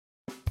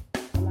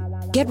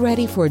Get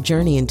ready for a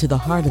journey into the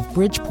heart of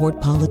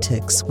Bridgeport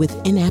politics with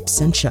In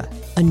Absentia,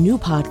 a new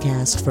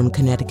podcast from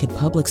Connecticut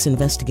Public's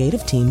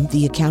investigative team,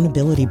 The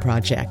Accountability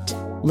Project.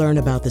 Learn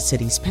about the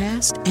city's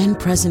past and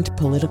present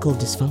political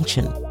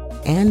dysfunction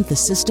and the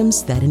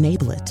systems that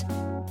enable it.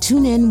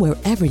 Tune in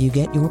wherever you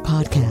get your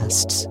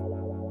podcasts.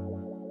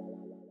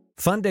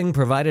 Funding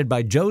provided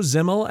by Joe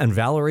Zimmel and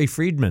Valerie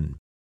Friedman.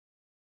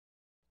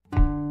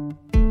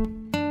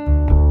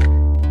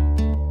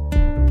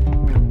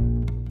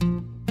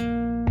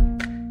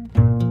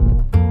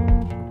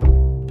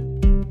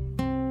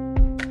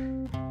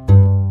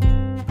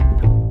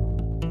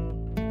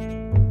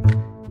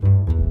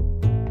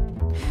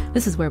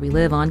 This is Where We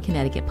Live on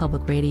Connecticut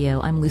Public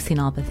Radio. I'm Lucy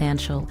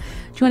Nalpathanchel.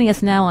 Joining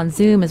us now on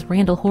Zoom is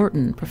Randall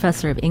Horton,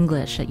 professor of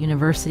English at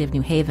University of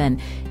New Haven.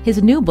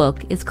 His new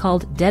book is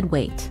called Dead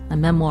Weight, a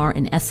memoir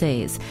in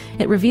essays.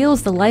 It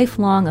reveals the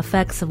lifelong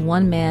effects of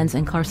one man's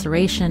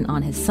incarceration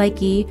on his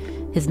psyche,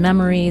 his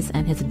memories,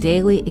 and his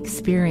daily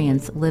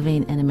experience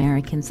living in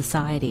American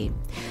society.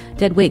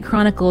 Dead Weight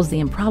chronicles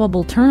the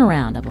improbable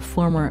turnaround of a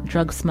former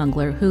drug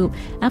smuggler who,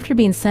 after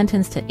being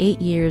sentenced to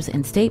 8 years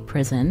in state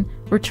prison,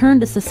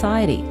 returned to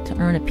society to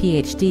earn a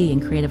PhD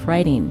in creative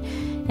writing.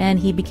 And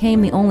he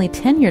became the only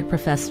tenured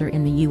professor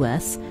in the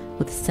U.S.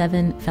 with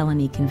 7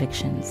 felony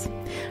convictions.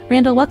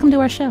 Randall, welcome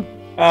to our show.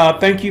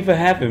 Thank you for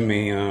having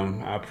me.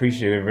 I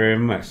appreciate it very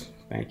much.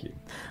 Thank you.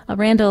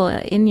 Randall,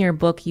 in your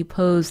book, you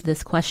pose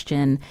this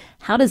question: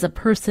 how does a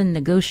person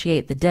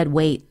negotiate the dead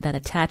weight that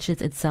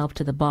attaches itself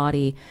to the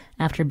body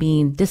after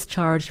being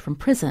discharged from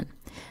prison?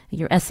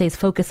 Your essays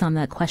focus on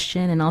that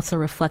question and also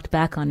reflect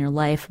back on your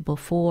life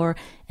before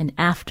and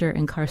after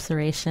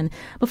incarceration.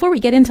 Before we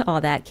get into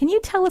all that, can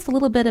you tell us a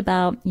little bit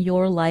about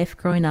your life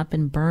growing up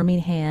in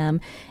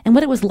Birmingham and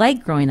what it was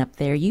like growing up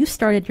there? You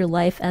started your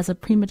life as a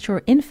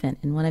premature infant.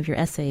 In one of your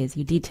essays,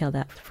 you detail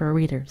that for our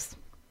readers.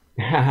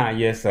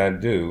 Yes, I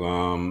do.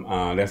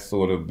 That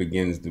sort of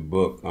begins the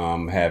book,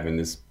 having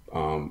this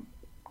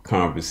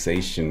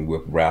conversation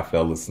with Ralph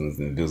Ellison's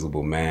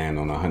Invisible Man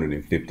on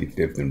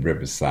 155th and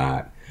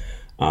Riverside.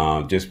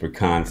 Just for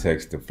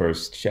context, the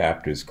first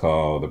chapter is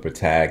called The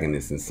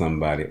Protagonist in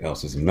Somebody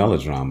Else's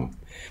Melodrama.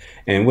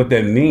 And what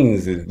that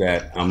means is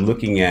that I'm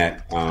looking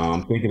at,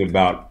 thinking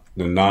about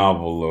the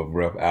novel of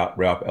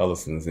Ralph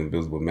Ellison's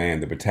Invisible Man,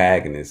 the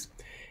protagonist,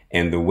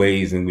 and the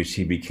ways in which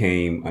he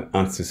became an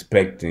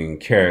unsuspecting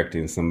character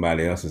in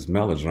somebody else's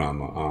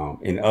melodrama.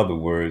 In other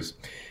words,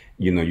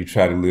 you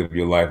try to live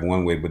your life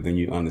one way, but then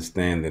you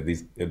understand that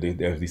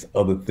there's these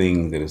other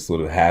things that are sort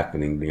of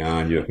happening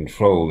beyond your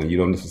control, and you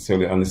don't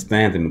necessarily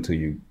understand them until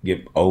you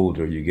get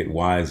older, you get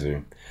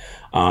wiser.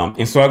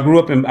 And so I grew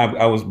up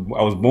I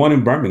was born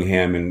in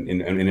Birmingham,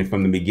 and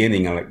from the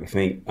beginning, I like to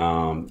think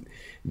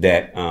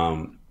that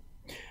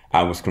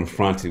I was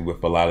confronted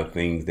with a lot of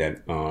things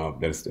that are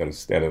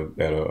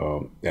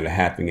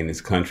happening in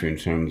this country in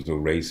terms of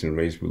race and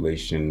race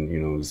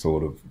relation.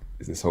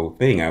 This whole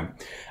thing.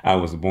 I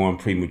was born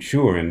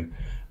premature, and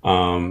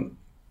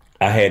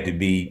I had to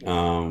be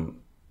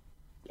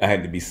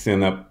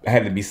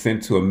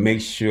sent to a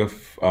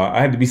makeshift. I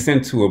had to be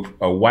sent to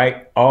a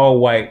all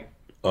white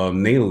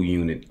natal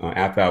unit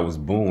after I was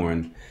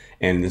born,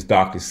 and this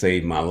doctor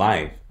saved my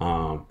life.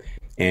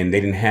 And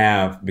they didn't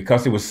have,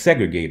 because it was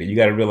segregated. You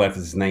got to realize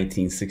this is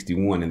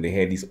 1961, and they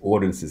had these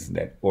ordinances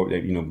that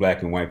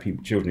black and white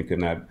people, children could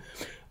not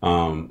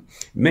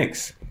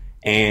mix.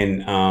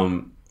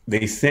 And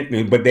they sent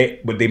me, but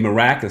they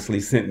miraculously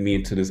sent me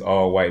into this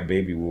all-white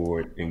baby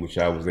ward, in which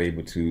I was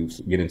able to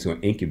get into an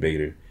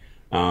incubator.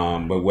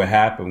 But what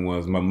happened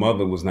was my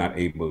mother was not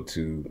able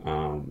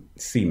to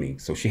see me.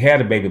 So she had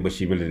a baby, but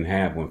she really didn't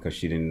have one because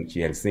she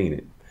hadn't seen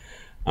it.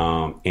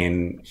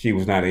 And she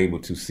was not able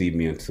to see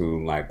me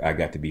until I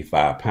got to be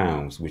 5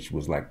 pounds, which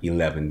was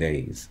 11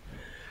 days.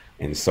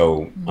 And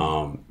so,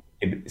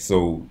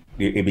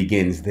 it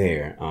begins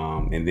there.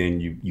 And then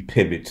you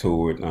pivot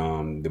toward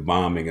the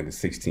bombing of the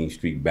 16th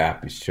Street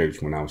Baptist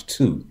Church when I was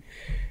 2.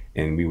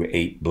 And we were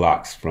 8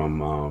 blocks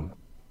from,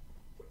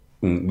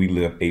 we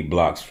lived 8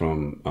 blocks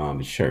from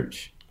the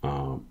church.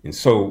 And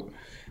so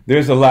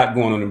there's a lot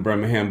going on in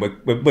Birmingham, but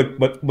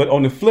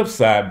on the flip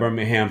side,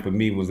 Birmingham for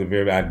me was a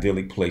very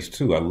idyllic place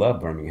too. I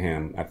love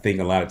Birmingham. I think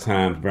a lot of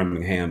times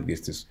Birmingham,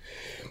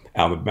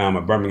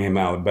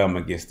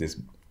 Alabama gets this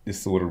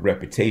sort of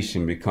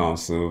reputation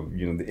because of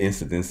the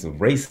incidence of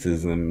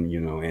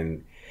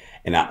racism,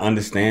 and I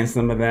understand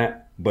some of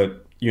that,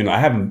 but I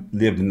haven't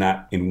lived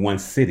not in one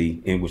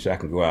city in which I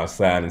can go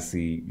outside and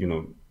see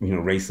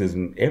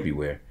racism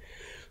everywhere.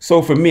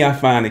 So for me, I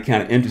find it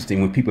kind of interesting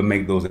when people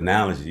make those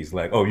analogies,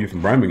 like, oh, you're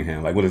from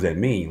Birmingham. Like, what does that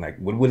mean? Like,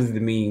 what does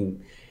it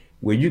mean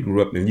where you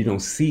grew up and you don't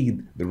see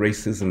the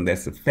racism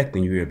that's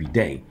affecting you every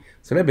day?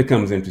 So that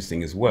becomes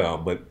interesting as well.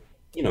 But,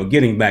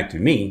 getting back to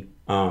me,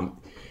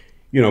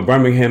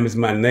 Birmingham is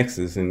my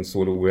nexus and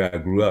sort of where I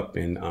grew up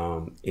and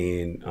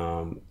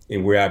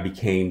where I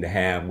became to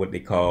have what they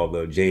call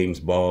the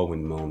James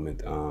Baldwin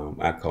moment.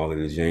 I call it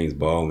a James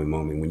Baldwin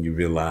moment, when you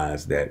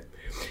realize that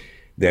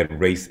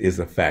race is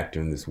a factor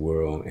in this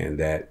world and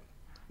that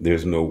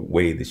there's no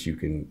way that you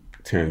can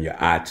turn your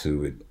eye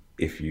to it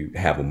if you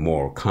have a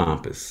moral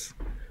compass.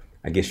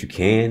 I guess you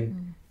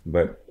can,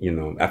 but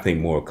I think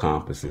moral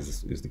compass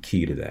is the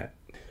key to that.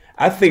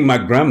 I think my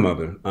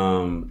grandmother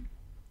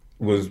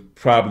was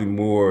probably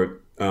more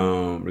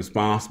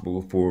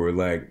responsible for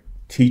like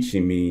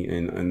teaching me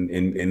and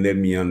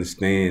letting me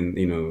understand,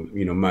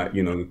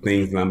 the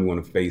things that I'm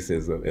going to face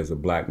as a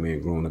black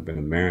man growing up in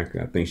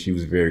America. I think she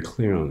was very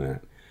clear on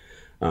that.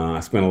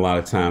 I spent a lot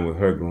of time with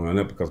her growing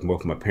up because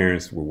both my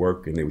parents were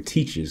working; they were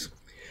teachers.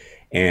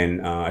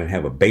 And I didn't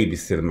have a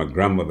babysitter. My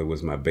grandmother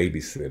was my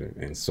babysitter.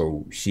 And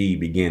so she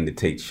began to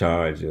take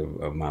charge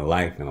of my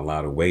life in a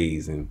lot of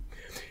ways. And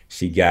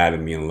she guided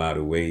me in a lot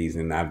of ways.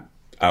 And I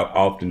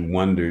often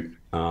wondered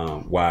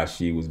why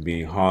she was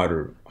being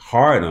hard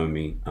on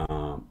me.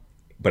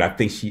 But I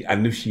think I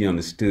knew she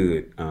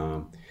understood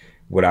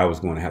what I was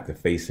going to have to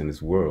face in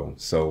this world.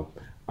 So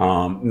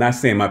not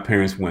saying my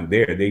parents weren't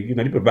there. They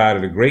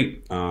provided a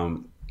great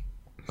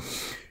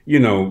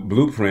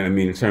blueprint. I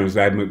mean, in terms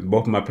of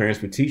both of my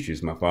parents were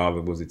teachers. My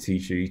father was a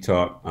teacher. He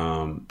taught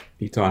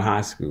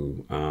high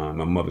school.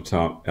 My mother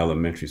taught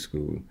elementary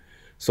school.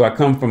 So I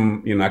come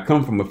from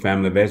a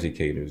family of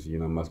educators.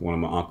 One of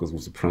my uncles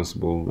was a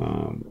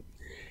principal,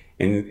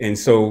 and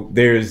so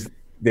there's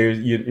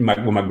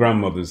my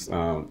grandmother's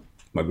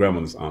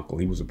uncle.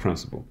 He was a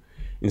principal,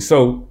 and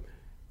so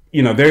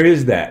there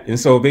is that, and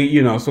so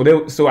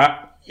so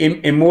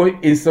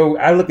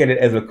I look at it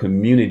as a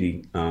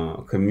community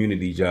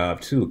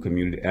job too, a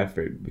community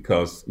effort,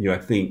 because I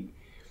think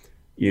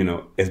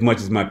as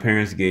much as my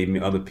parents gave me,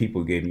 other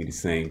people gave me the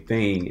same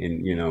thing,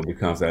 and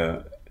because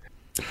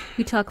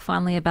you talk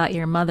fondly about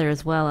your mother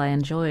as well. I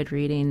enjoyed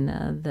reading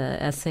the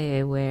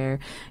essay where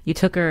you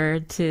took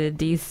her to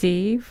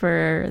D.C.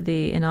 for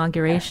the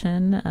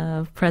inauguration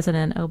of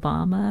President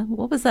Obama.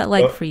 What was that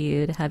like for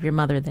you to have your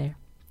mother there?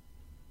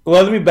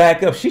 Well, let me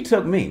back up. She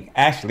took me,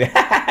 actually.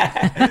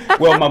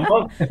 Well, my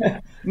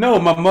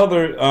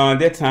mother, at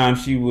that time,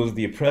 she was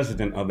the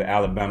president of the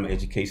Alabama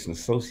Education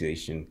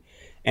Association,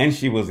 and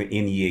she was an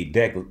NEA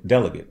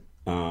delegate.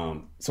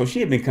 So she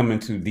had been coming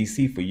to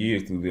D.C. for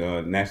years through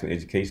the National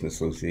Education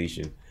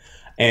Association.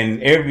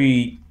 And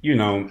every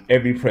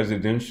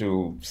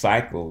presidential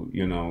cycle,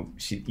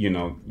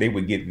 they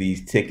would get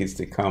these tickets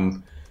to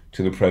come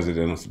to the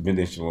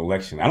presidential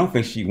election. I don't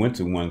think she went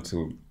to one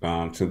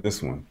to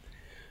this one.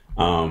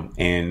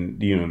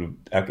 And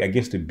I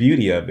guess the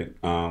beauty of it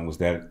was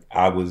that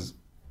I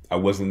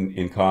wasn't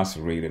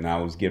incarcerated, and I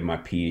was getting my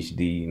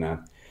PhD, and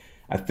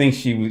I think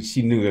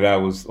she knew that I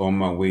was on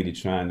my way to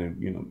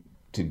trying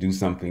to do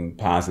something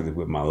positive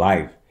with my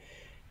life,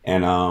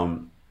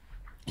 and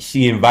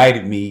she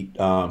invited me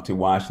to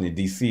Washington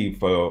D.C.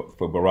 for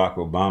Barack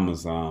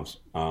Obama's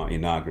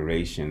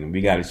inauguration, and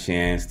we got a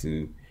chance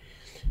to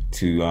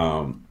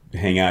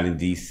hang out in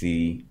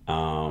D.C.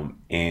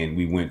 And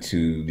we went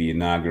to the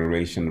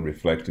inauguration, the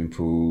reflecting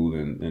pool,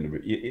 and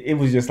it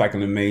was just like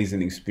an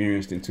amazing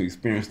experience. And to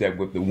experience that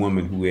with the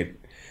woman who had,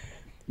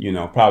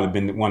 probably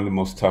been one of the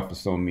most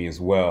toughest on me as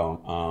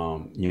well.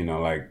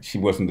 Like she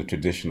wasn't the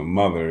traditional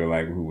mother,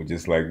 like who would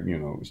just like,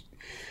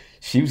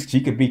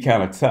 she could be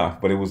kind of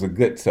tough, but it was a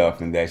good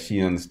tough, and that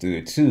she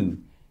understood too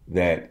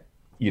that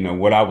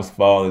what I was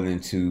falling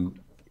into.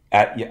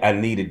 I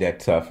needed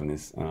that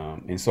toughness,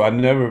 and so I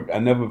never,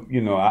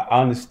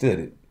 I understood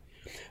it,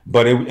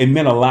 but it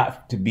meant a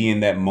lot to be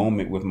in that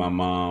moment with my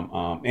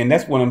mom, and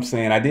that's what I'm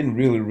saying. I didn't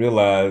really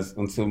realize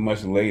until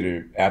much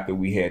later, after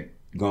we had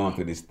gone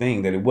through this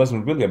thing, that it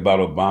wasn't really about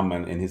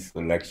Obama and his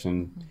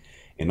election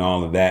and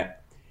all of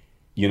that.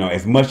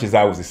 As much as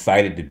I was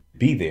excited to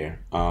be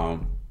there,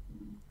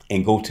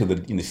 and go to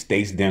the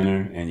States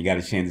dinner, and you got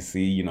a chance to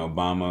see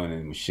Obama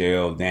and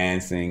Michelle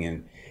dancing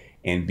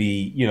and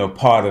be,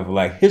 part of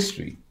like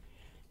history.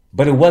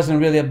 But it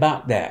wasn't really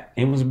about that.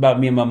 It was about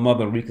me and my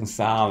mother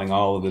reconciling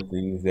all of the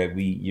things that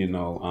we,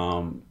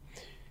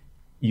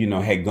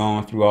 had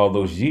gone through all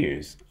those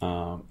years.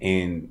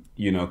 And,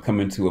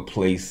 coming to a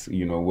place,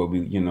 where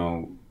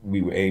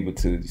we were able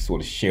to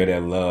sort of share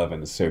that love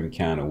in a certain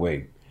kind of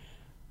way,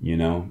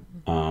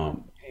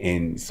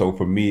 and so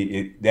for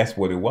me, that's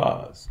what it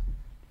was,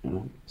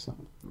 so.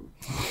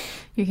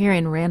 You're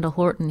hearing Randall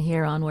Horton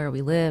here on Where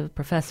We Live,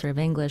 professor of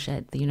English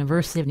at the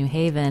University of New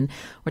Haven.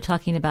 We're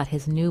talking about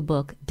his new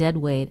book,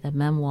 Deadweight, a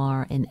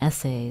memoir in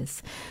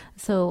essays.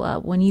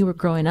 So when you were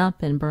growing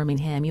up in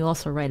Birmingham, you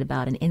also write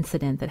about an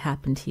incident that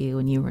happened to you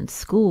when you were in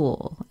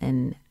school.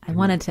 And I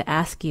wanted to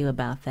ask you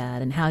about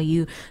that and how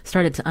you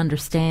started to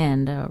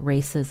understand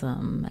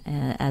racism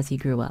as you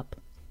grew up.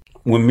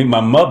 When my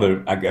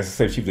mother, I guess I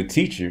said she was a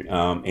teacher,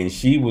 and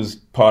she was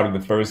part of the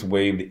first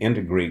wave to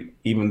integrate,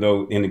 even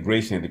though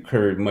integration had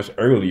occurred much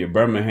earlier.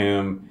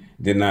 Birmingham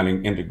did not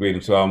integrate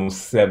until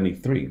almost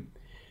 73.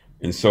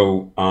 And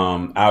so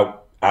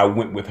I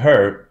went with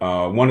her.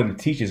 One of the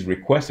teachers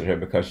requested her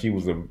because she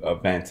was a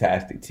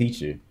fantastic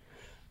teacher,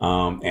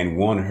 and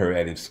wanted her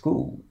at his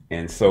school.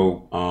 And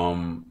so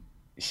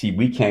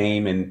we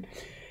came, and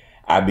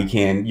I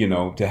began,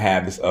 to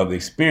have this other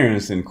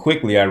experience. And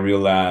quickly I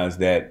realized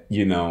that,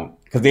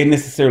 because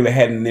they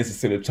hadn't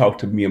necessarily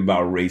talked to me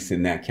about race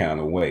in that kind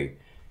of way,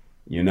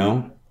 and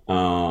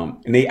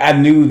I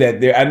knew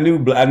that I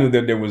knew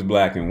that there was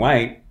black and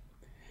white,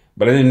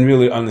 but I didn't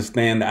really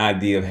understand the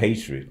idea of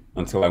hatred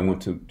until I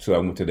went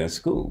to that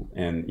school.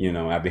 And,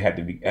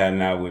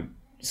 I would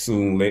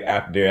soon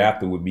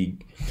thereafter would be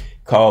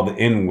called the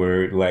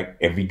N-word like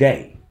every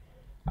day.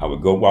 I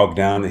would go walk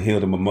down the hill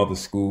to my mother's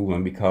school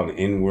and be called the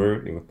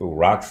N-word. They would throw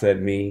rocks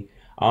at me,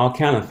 all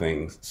kind of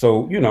things.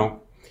 So,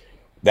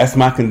 that's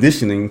my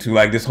conditioning to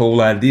like this whole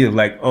idea of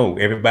like, oh,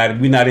 everybody,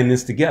 we're not in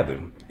this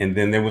together. And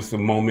then there was a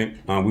moment,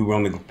 we were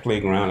on the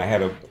playground. I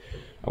had a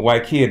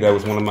white kid that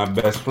was one of my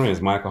best friends,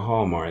 Michael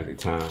Hallmar at the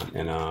time.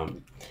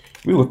 And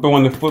we were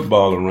throwing the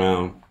football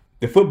around.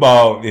 If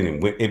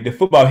the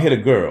football hit a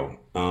girl,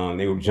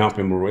 they were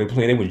jumping rope.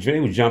 They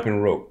were jumping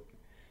rope.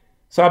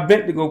 So I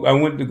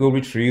went to go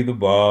retrieve the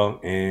ball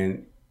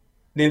and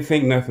didn't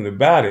think nothing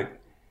about it.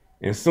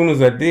 And as soon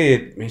as I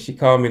did, man, she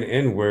called me the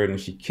N-word and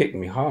she kicked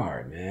me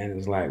hard, man. It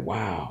was like,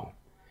 wow.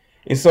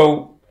 And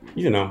so,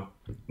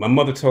 my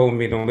mother told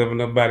me, don't let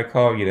nobody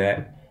call you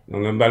that.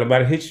 Don't let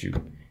nobody hit you.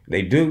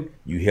 They do,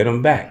 you hit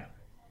them back.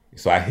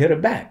 So I hit her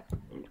back,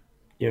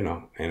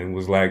 and it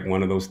was like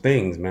one of those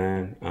things,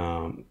 man.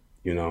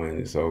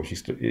 And so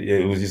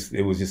it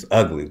was just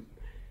ugly,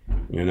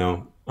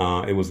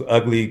 It was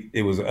ugly.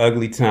 It was an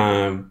ugly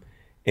time,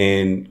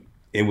 and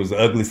it was an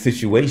ugly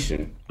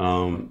situation.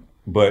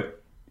 But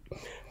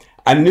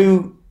I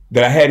knew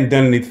that I hadn't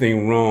done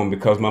anything wrong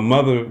because my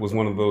mother was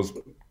one of those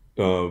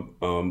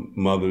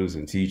mothers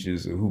and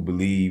teachers who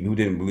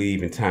didn't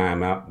believe in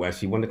timeout. Well,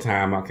 she wasn't a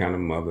timeout kind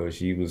of mother.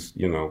 She was,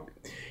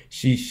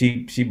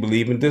 she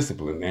believed in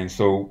discipline. And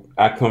so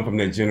I come from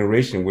that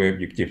generation where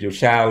if your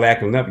child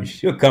acting up,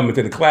 she'll come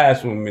into the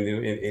classroom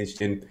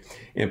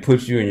and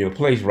put you in your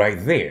place right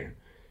there.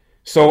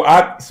 So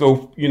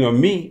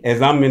me,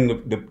 as I'm in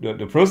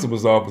the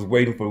principal's office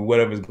waiting for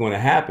whatever's going to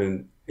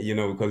happen,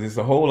 because there's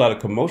a whole lot of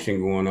commotion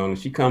going on, and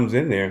she comes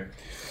in there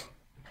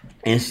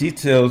and she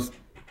tells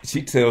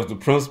the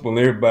principal and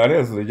everybody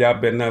else that y'all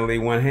better not lay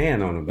one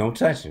hand on him. Don't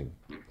touch him.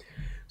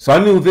 So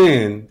I knew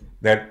then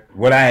that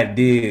what I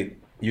did,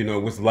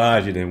 was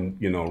larger than,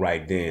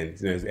 right then,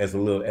 as a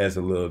little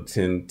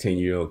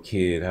 10-year-old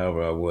kid,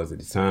 however I was at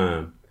the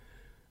time,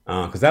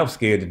 because I was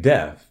scared to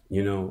death,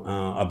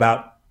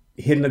 about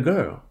hitting a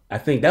girl. I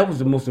think that was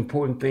the most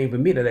important thing for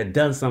me, that I'd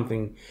done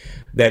something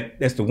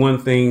that's the one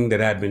thing that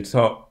I'd been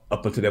taught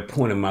up until that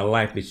point in my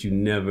life that you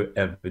never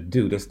ever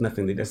do. That's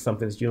something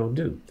that you don't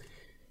do.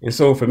 And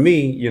so for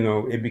me,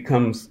 it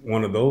becomes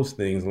one of those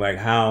things like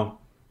how,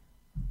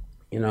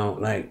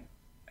 like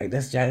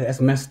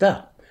that's messed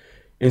up.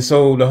 And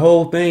so the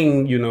whole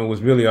thing,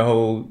 was really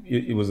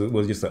it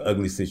was just an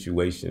ugly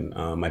situation.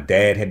 My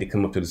dad had to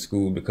come up to the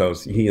school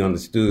because he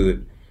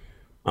understood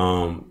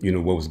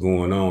what was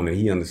going on, and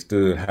he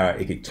understood how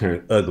it could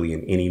turn ugly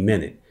in any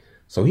minute.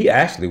 So he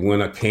actually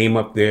came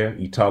up there,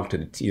 he talked to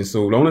the teacher.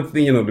 So the only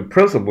thing, the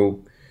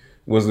principal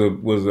was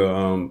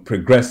a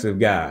progressive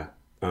guy.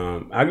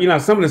 Some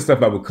of the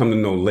stuff I would come to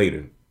know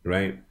later,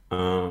 right?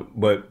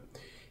 But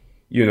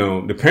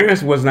the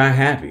parents was not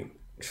happy,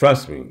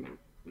 trust me,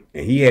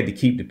 and he had to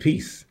keep the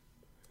peace.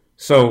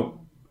 So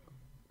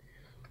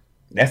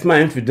that's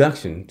my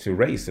introduction to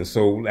race. And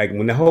so, like,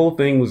 when the whole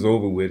thing was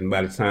over with, and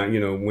by the time,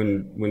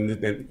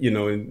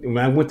 when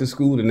I went to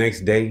school the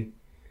next day,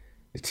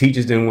 the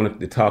teachers didn't want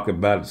to talk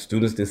about it. The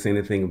students didn't say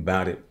anything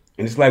about it.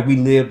 And it's like we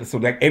lived, so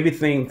like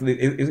everything,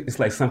 it's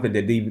like something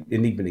that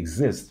didn't even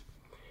exist.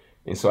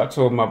 And so I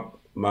told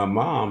my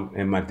mom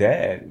and my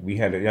dad,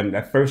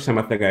 that first time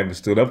I think I ever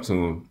stood up to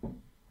him,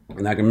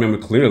 and I can remember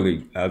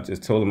clearly, I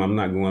just told him I'm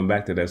not going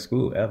back to that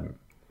school ever.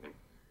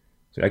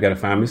 So I got to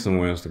find me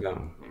somewhere else to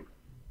go.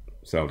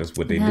 So that's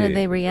what they did. How did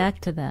they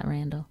react to that,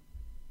 Randall?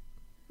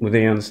 Well,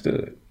 they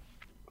understood.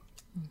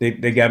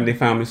 They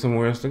found me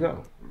somewhere else to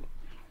go.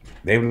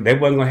 They wasn't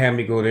gonna have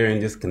me go there and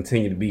just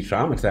continue to be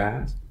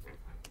traumatized.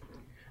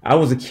 I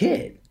was a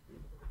kid.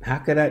 How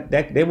could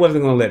they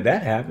wasn't gonna let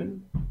that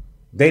happen.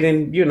 They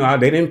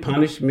didn't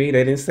punish me.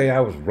 They didn't say I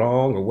was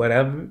wrong or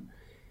whatever.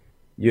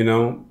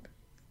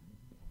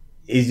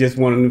 It's just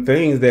one of the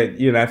things that,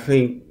 I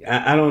think,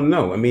 I don't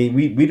know. I mean,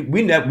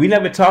 we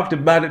never talked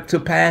about it to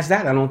pass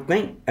that, I don't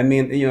think. I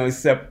mean,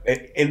 except,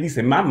 at least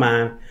in my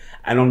mind,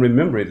 I don't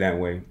remember it that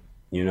way,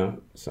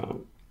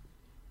 so.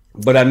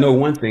 But I know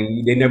one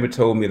thing, they never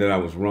told me that I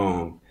was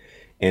wrong,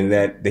 and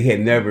that they had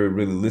never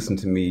really listened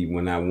to me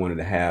when I wanted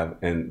to have,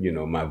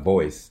 my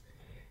voice.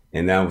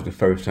 And that was the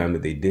first time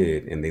that they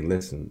did, and they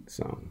listened,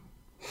 so.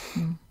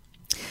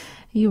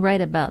 You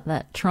write about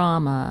that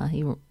trauma.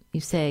 You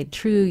say,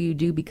 true, you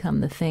do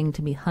become the thing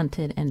to be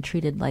hunted and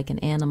treated like an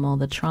animal.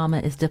 The trauma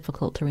is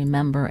difficult to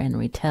remember and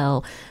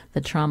retell.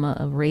 The trauma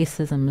of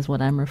racism is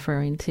what I'm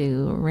referring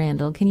to.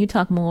 Randall, can you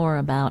talk more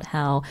about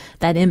how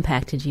that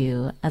impacted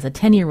you as a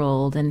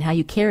 10-year-old and how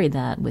you carried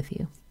that with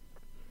you?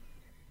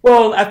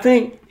 Well, I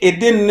think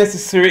it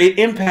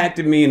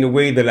impacted me in the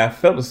way that I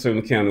felt a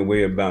certain kind of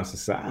way about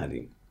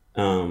society.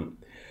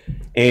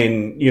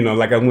 And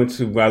like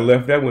when I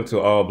left, I went to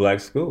an all black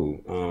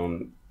school.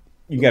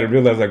 You got to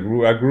realize I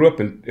grew up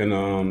in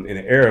an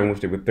era in which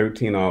there were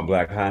 13 all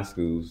black high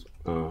schools.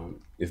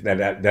 It's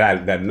that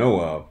I know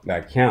of,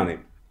 that I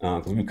counted,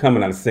 because we're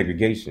coming out of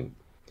segregation.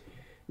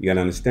 You got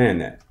to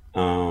understand that.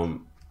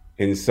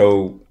 And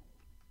so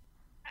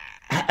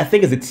I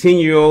think as a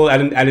 10-year-old, I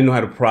didn't know how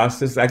to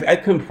process. I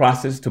couldn't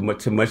process too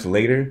much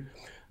later.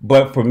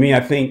 But for me, I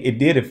think it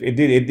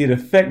did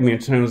affect me in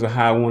terms of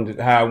how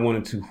I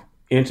wanted to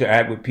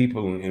interact with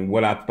people, and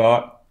what I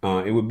thought.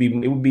 It would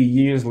be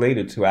years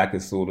later till I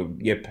could sort of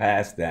get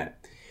past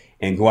that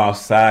and go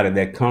outside of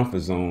that comfort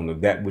zone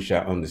of that which I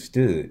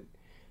understood.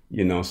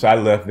 So I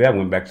left there,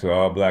 went back to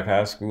all black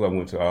high school. I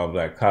went to all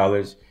black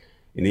college,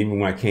 and even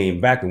when I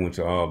came back, I went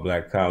to all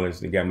black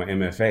college and got my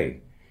MFA.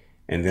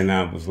 And then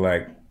I was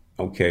like,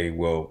 okay,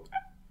 well,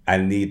 I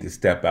need to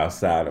step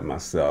outside of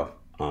myself.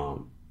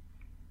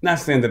 Not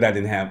saying that I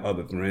didn't have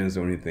other friends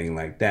or anything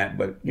like that,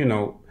 but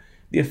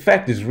the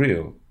effect is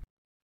real.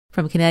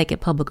 From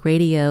Connecticut Public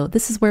Radio,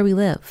 this is Where We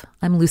Live.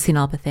 I'm Lucy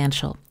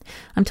Nalpathanchel.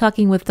 I'm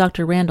talking with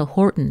Dr. Randall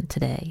Horton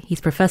today. He's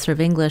professor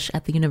of English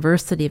at the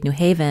University of New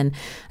Haven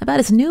about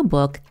his new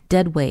book,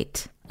 Dead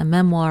Weight, a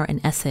memoir and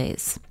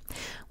essays,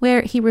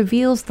 where he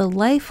reveals the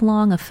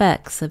lifelong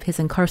effects of his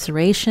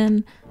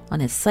incarceration on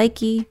his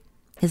psyche,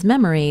 his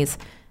memories,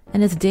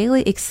 and his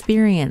daily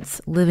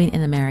experience living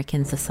in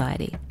American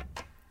society.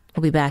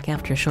 We'll be back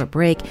after a short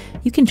break.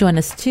 You can join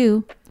us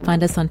too.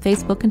 Find us on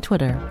Facebook and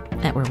Twitter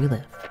at Where We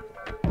Live.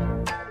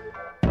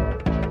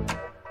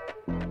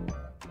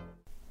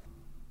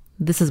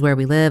 This is Where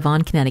We Live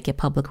on Connecticut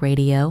Public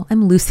Radio.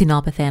 I'm Lucy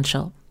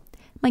Nalpathanchel.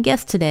 My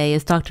guest today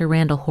is Dr.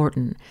 Randall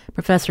Horton,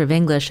 professor of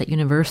English at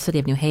University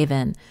of New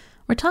Haven.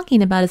 We're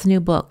talking about his new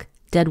book,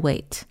 Dead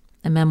Weight,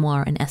 a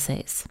memoir and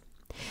essays.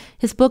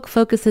 His book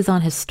focuses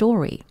on his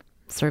story,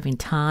 serving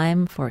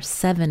time for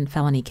 7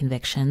 felony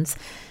convictions,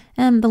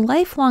 and the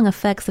lifelong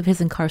effects of his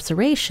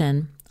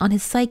incarceration on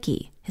his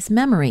psyche, his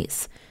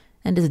memories,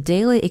 and his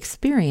daily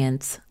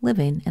experience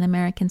living in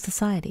American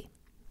society.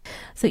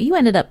 So you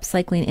ended up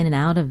cycling in and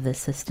out of this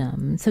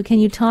system. So can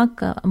you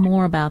talk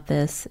more about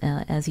this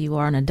as you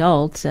are an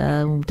adult,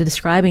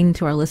 describing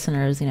to our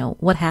listeners,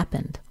 what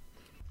happened?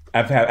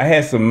 I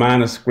had some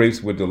minor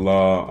scrapes with the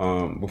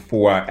law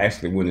before I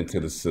actually went into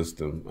the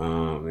system.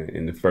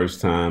 And the first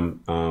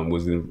time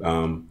was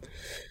in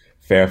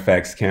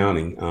Fairfax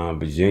County,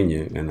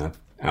 Virginia, and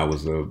I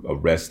was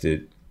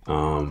arrested.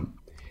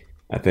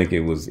 I think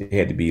it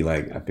had to be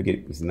I forget,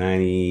 it was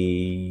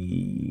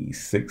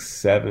 96,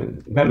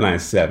 7, about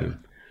 97.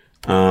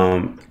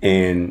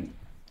 And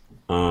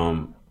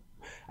I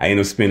ended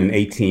up spending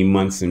 18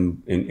 months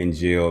in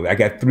jail. I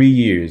got 3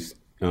 years,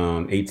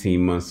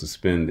 18 months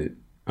suspended.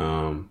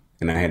 And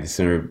I had to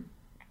serve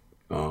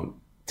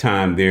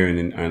time there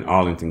in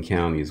Arlington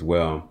County as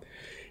well.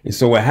 And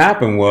so what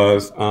happened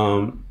was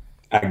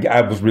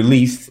I was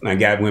released,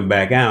 and I went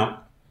back out.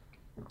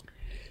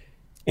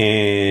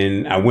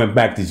 And I went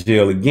back to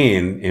jail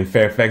again in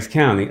Fairfax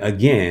County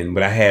again,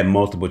 but I had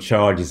multiple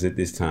charges at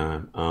this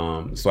time.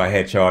 So I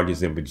had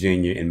charges in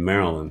Virginia and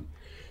Maryland.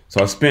 So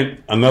I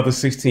spent another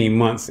 16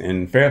 months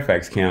in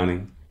Fairfax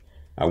County.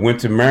 I went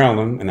to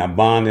Maryland and I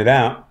bonded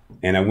out,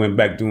 and I went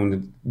back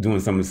doing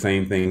some of the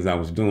same things I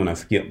was doing. I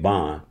skipped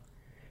bond,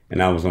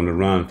 and I was on the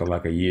run for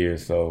like a year.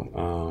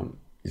 So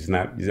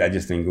I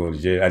just didn't go to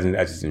jail. I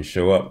just didn't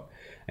show up,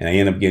 and I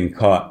ended up getting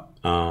caught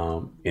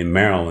in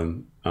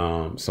Maryland.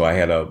 So I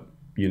had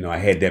I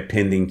had that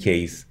pending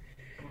case,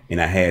 and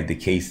I had the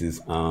cases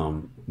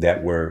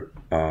that were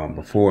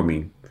before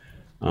me,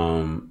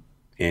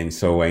 and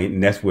so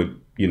and that's what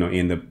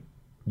ended up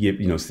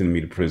sending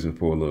me to prison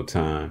for a little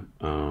time.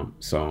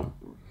 So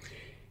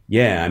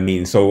yeah, I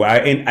mean, so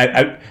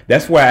I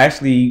that's why I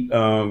actually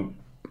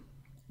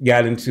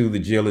got into the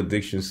jail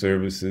addiction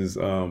services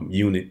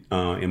unit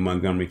in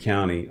Montgomery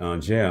County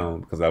jail,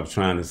 because I was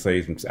trying to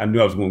save some. I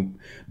knew I was going to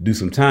do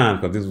some time,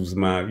 because this was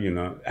my,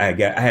 I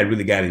had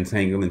really got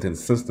entangled into the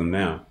system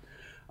now,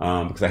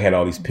 because I had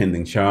all these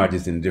pending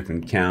charges in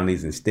different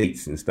counties and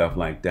states and stuff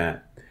like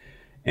that.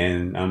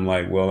 And I'm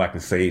like, well, I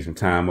can save some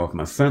time off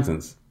my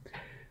sentence.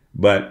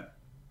 But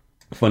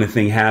funny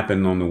thing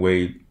happened on the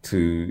way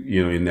to,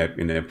 in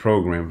that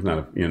program. It's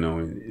not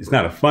it's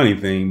not a funny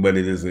thing, but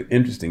it is an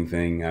interesting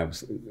thing. I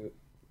was,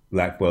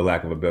 for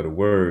lack of a better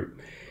word,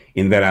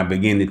 in that I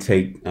began to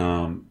take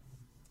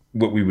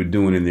what we were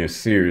doing in there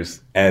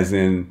serious. As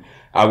in,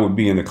 I would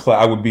be in the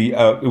class.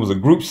 It was a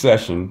group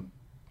session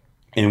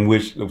in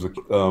which there was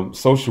a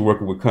social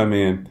worker would come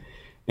in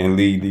and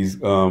lead these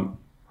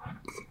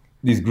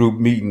group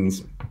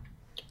meetings,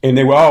 and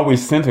they were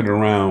always centered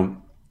around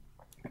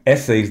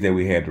essays that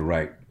we had to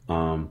write.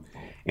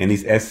 And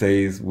these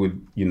essays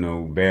would,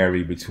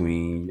 vary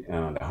between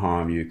the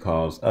harm you had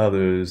caused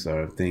others,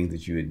 or things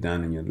that you had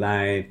done in your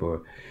life,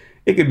 or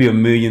it could be a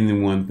million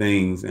and one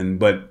things.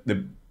 But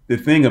the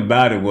thing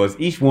about it was,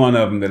 each one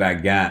of them that I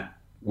got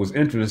was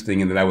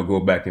interesting, in that I would go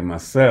back in my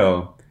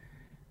cell,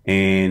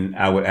 and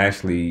I would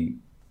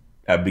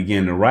I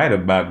began to write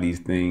about these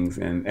things.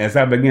 And as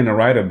I began to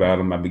write about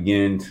them, I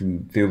began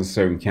to feel a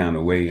certain kind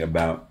of way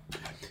about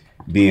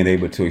being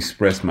able to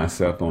express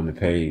myself on the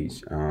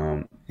page.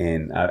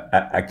 And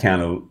I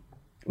kind of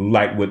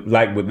like what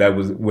that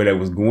was, where that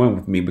was going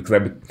with me,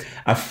 because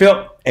I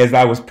felt as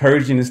I was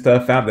purging this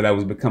stuff out that I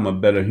was becoming a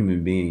better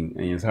human being.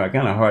 And it's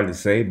kind of hard to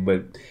say,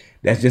 but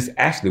that's just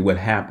actually what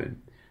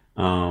happened.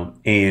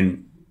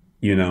 And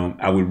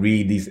I would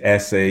read these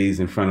essays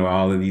in front of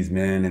all of these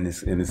men in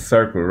this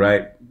circle,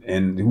 right?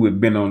 And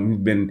who'd been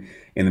in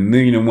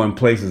 1,000,001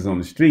 places on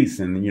the streets,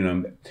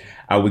 and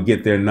I would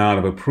get their nod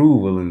of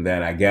approval and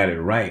that I got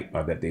it right,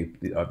 or that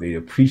they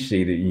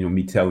appreciated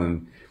me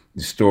telling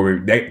the story,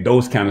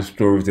 those kind of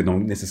stories that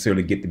don't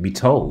necessarily get to be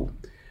told.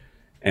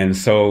 And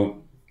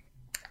so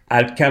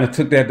I kind of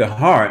took that to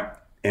heart.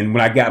 And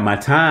when I got my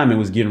time and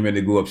was getting ready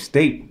to go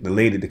upstate,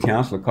 the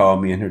counselor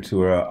called me to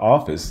her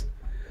office,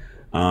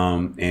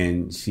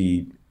 and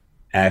she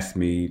asked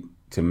me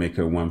to make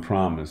her one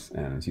promise.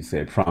 And she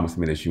said, "Promise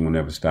me that you will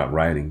never stop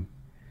writing."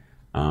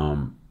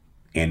 And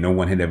no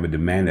one had ever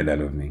demanded that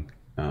of me.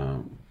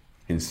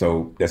 And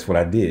so that's what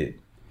I did.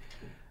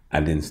 I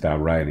didn't stop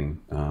writing.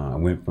 I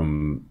went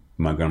from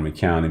Montgomery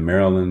County,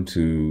 Maryland,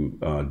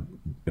 to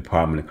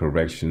Department of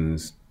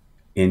Corrections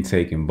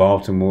intake in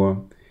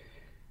Baltimore.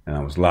 And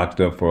I was locked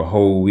up for a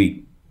whole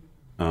week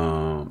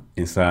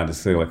inside the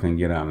cell. I couldn't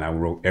get out. And I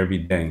wrote every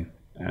day.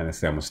 And I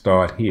said, I'm going to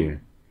start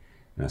here.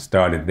 And I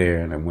started there,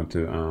 and I went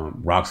to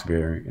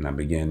Roxbury, and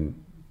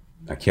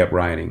I kept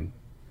writing.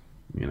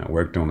 I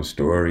worked on a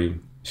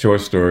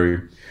short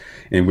story,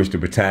 in which the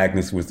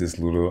protagonist was this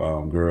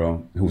little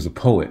girl who was a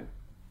poet.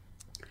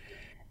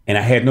 And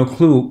I had no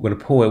clue what a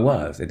poet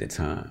was at the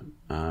time.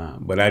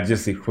 But I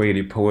just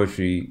equated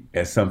poetry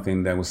as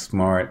something that was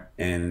smart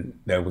and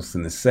that was a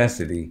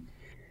necessity.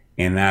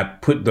 And I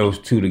put those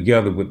two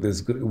together with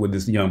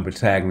this young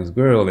protagonist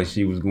girl, that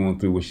she was going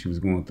through what she was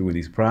going through with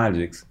these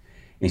projects.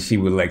 And she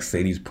would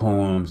say these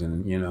poems,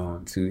 and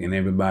and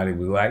everybody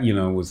was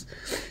was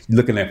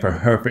looking at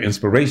her for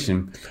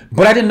inspiration.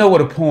 But I didn't know what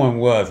a poem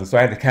was, and so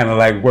I had to kind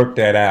of work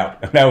that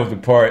out. That was the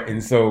part.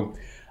 And so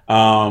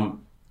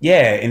and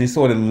it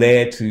sort of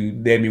led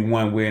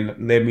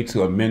me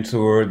to a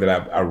mentor that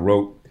I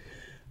wrote,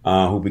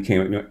 who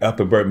became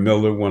Ethelbert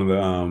Miller, one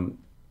of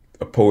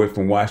a poet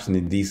from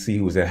Washington D.C.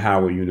 who was at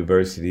Howard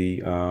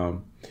University,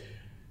 and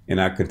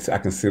I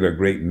consider a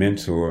great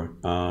mentor.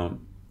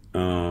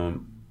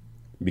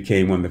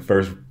 Became one of the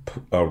first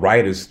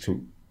writers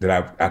that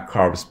I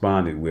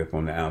corresponded with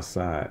on the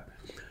outside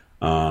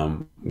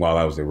while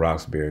I was at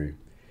Roxbury.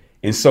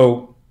 And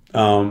so,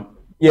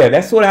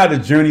 that's sort of how the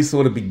journey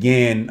sort of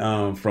began,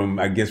 from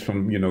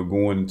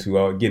going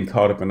to getting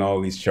caught up in all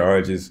these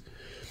charges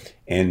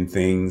and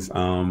things,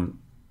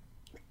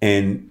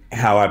 and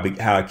how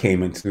I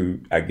came into,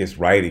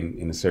 writing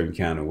in a certain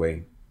kind of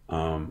way,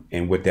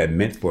 and what that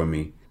meant for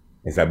me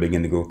as I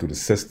began to go through the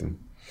system.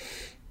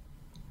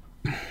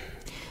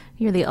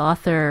 You're the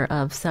author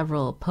of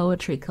several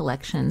poetry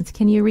collections.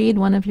 Can you read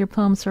one of your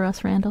poems for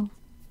us, Randall?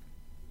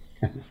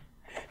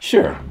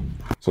 Sure.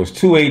 So it's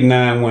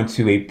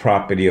 289128,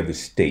 property of the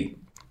state.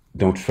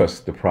 Don't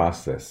trust the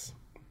process.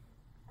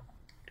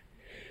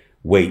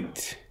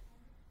 Wait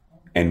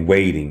and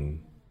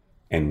waiting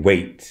and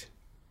wait.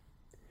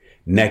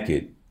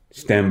 Naked,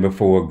 stand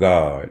before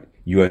God.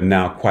 You are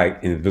now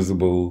quite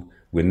invisible,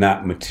 will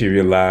not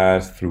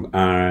materialize through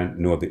iron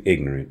nor the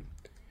ignorant.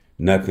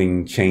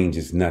 Nothing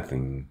changes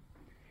nothing.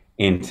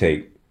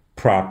 Intake,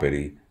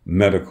 property,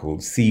 medical,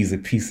 seize a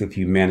piece of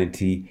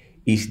humanity,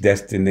 each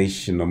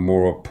destination a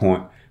moral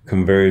point,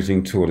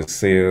 converging toward a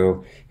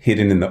cell,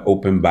 hidden in the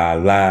open by a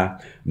lie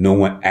no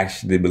one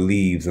actually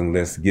believes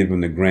unless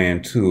given the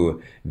grand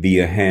tour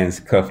via hands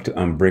cuffed to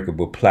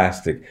unbreakable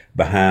plastic,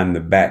 behind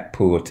the back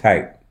pulled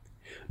tight.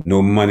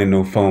 No money,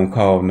 no phone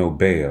call, no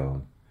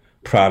bail.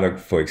 Product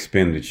for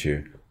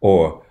expenditure,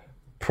 or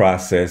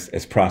process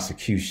as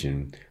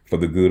prosecution for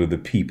the good of the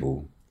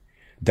people.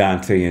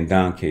 Dante and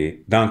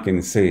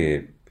Duncan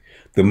said,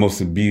 the most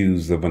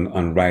abused of an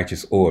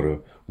unrighteous order,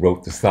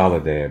 wrote the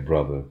Soledad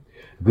brother.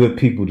 Good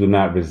people do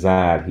not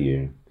reside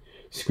here.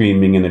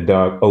 Screaming in the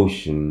dark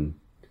ocean,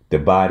 the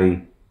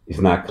body is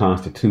not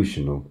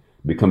constitutional,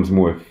 becomes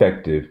more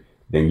effective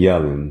than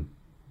yelling,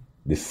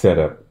 the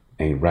setup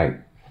ain't right.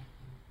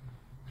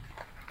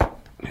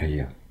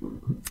 Yeah.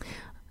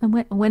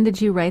 And when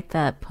did you write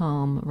that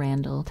poem,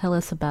 Randall? Tell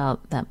us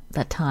about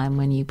that time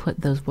when you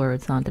put those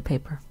words onto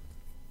paper.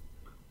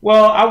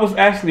 Well, I was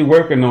actually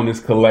working on this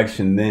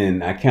collection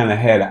then. I kind of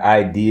had an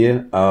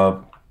idea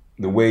of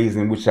the ways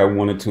in which I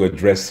wanted to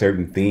address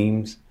certain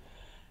themes.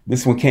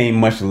 This one came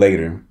much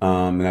later,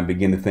 and I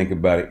began to think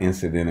about an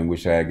incident in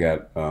which I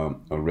got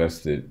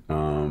arrested,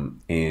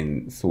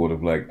 and sort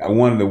of I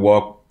wanted to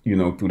walk,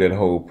 through that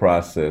whole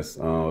process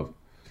of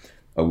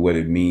what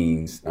it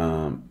means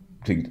to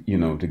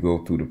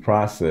go through the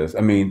process.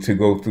 To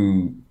go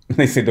through.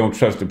 They say don't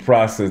trust the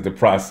process. The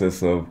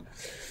process of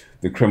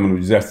the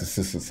criminal justice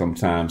system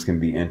sometimes can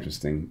be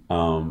interesting,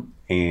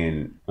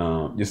 and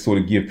just sort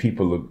of give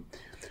people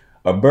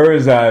a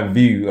bird's eye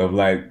view of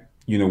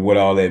what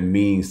all that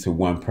means to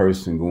one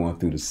person going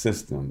through the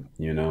system,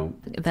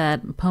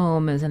 That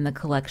poem is in the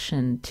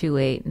collection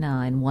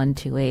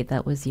 289128.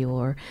 That was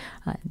your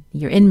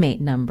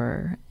inmate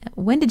number.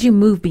 When did you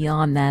move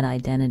beyond that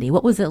identity?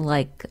 What was it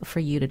like for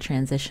you to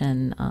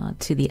transition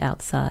to the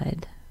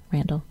outside,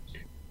 Randall?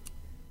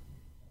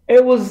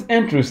 It was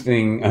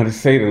interesting, to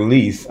say the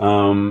least.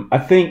 I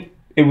think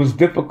it was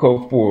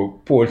difficult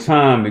for a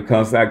time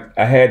because I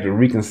had to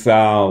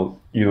reconcile,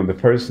 the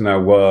person I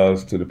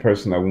was to the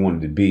person I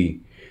wanted to be,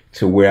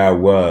 to where I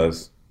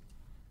was,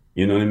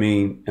 you know what I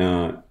mean,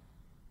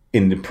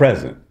 in the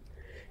present.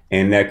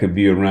 And that could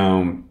be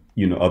around,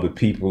 other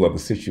people, other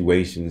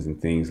situations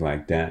and things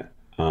like that.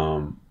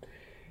 And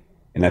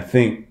I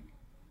think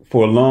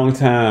for a long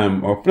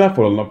time, or not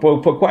for a long,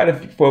 for quite a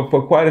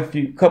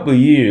few couple of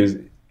years,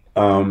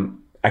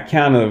 I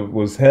kind of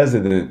was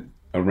hesitant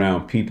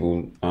around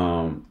people,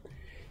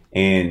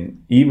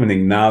 and even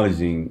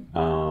acknowledging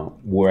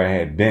where I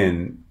had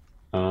been,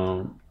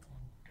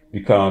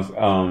 because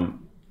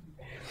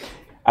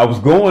I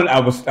was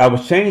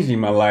changing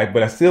my life,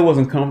 but I still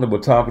wasn't comfortable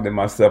talking to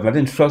myself. And I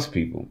didn't trust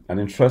people. I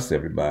didn't trust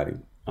everybody,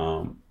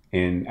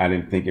 and I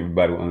didn't think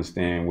everybody would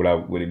understand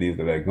what it is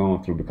that I'd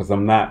gone through, because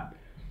I'm not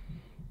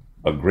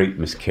a great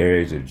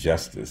miscarriage of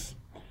justice.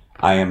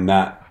 I am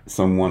not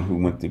someone who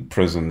went to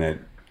prison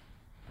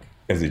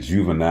as a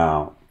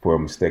juvenile for a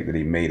mistake that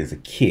he made as a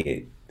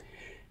kid.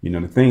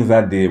 The things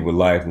I did were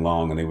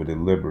lifelong, and they were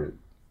deliberate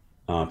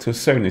to a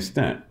certain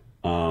extent.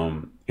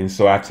 And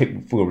so I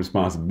take full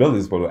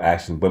responsibilities for the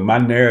actions, but my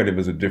narrative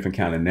is a different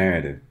kind of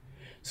narrative.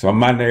 So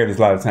my narrative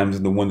a lot of times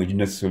is the one that you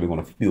necessarily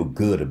want to feel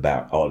good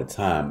about all the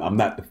time. I'm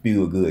not the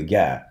feel good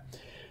guy,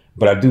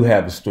 but I do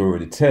have a story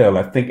to tell.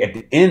 I think at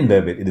the end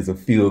of it, it is a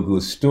feel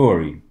good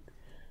story,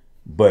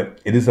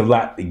 but it is a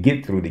lot to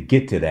get through to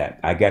get to that.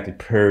 I got to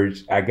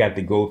purge. I got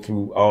to go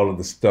through all of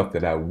the stuff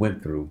that I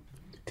went through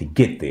to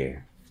get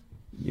there.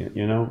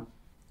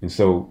 And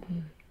so,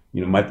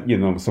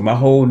 so my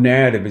whole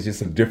narrative is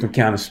just a different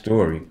kind of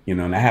story,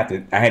 and I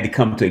had to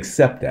come to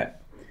accept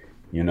that,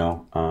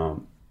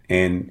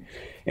 and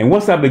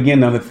once I began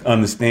to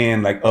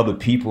understand like other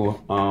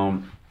people, a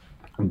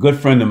good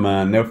friend of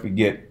mine, never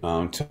forget,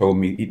 told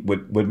me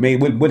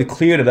what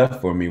cleared it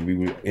up for me. We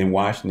were in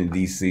Washington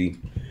D.C.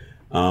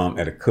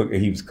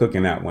 He was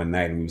cooking out one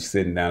night, and we were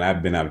sitting down.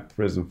 I've been out of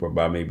prison for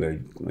about maybe a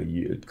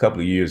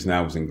couple of years now.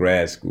 I was in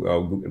grad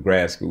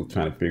school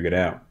trying to figure it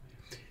out.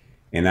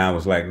 And I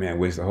was like, man,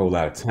 waste a whole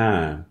lot of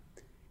time.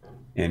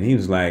 And he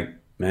was like,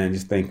 man,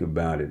 just think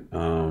about it.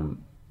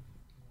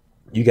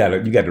 You got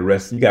the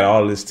rest. You got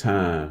all this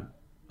time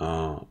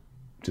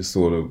to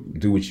sort of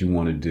do what you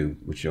want to do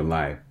with your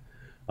life.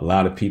 A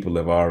lot of people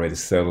have already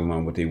settled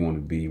on what they want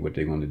to be, what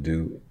they're going to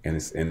do, and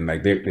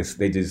like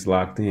they just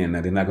locked in.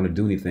 Now they're not going to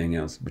do anything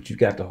else. But you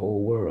got the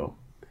whole world.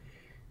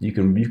 You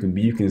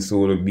can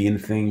sort of be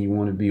anything you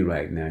want to be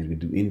right now. You can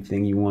do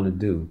anything you want to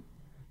do.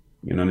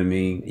 You know what I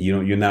mean?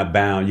 You're not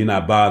bound. You're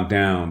not bogged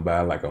down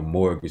by like a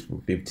mortgage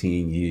for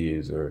 15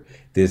 years or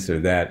this or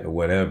that or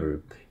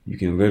whatever. You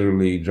can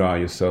literally draw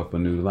yourself a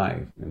new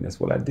life, and that's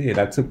what I did.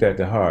 I took that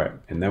to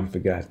heart and never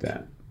forgot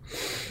that.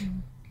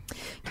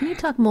 Can you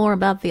talk more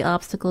about the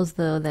obstacles,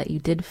 though, that you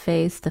did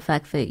face? The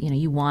fact that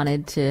you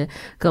wanted to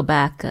go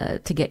back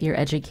to get your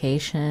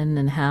education,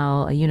 and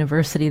how a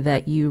university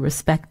that you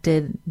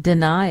respected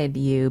denied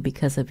you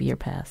because of your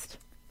past.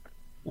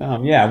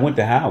 Yeah, I went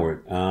to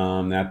Howard,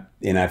 and I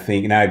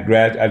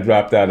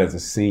dropped out as a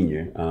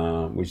senior,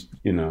 which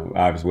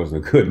obviously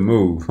wasn't a good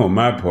move on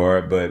my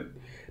part, but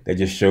that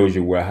just shows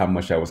you how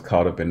much I was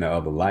caught up in the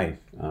other life.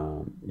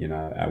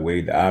 I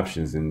weighed the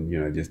options, and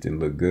it just didn't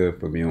look good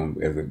for me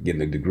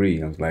getting a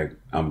degree. I was like,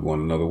 I'm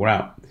going another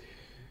route,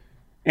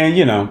 and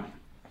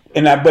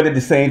but at the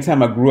same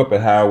time, I grew up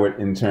at Howard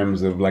in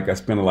terms of like I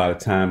spent a lot of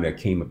time that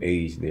came of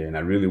age there, and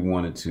I really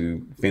wanted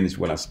to finish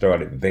what I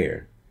started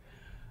there.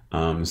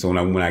 So when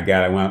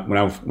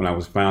I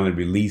was finally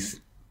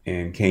released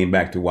and came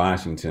back to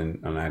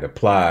Washington, and I had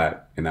applied,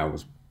 and I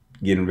was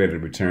getting ready to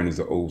return as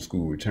an old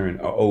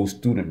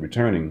student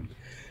returning,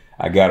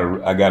 I got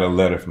a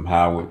letter from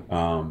Howard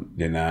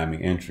denying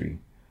me entry,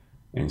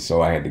 and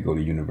so I had to go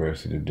to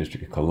University of the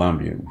District of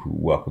Columbia, who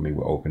welcomed me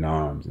with open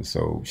arms. And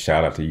so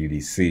shout out to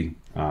UDC,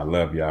 I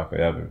love y'all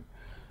forever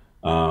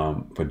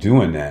for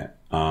doing that.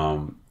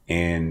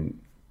 And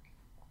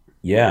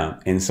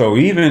so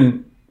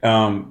even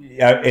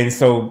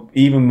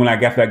when I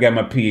got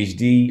my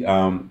PhD,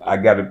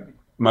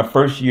 my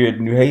first year at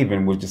New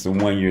Haven was just a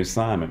 1-year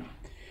assignment.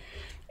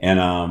 And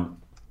I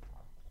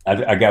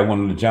got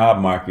one on the job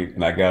market,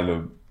 and I got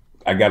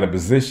a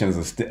position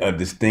as a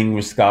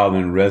distinguished scholar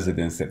in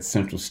residence at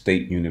Central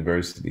State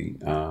University,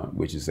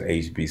 which is a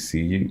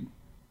HBCU,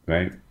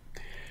 right?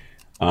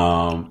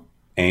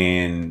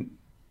 And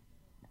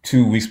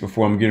 2 weeks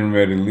before I'm getting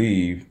ready to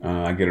leave,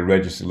 I get a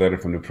registered letter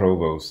from the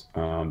provost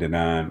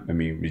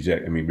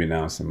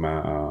renouncing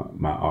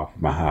my offer,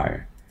 my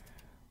hire,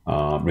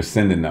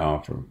 rescinding the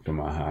offer to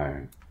my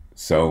hire.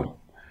 So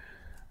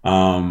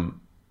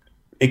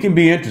It can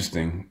be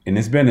interesting, and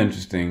it's been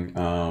interesting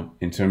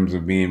in terms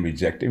of being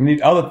rejected. I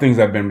mean, other things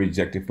I've been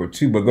rejected for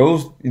too, but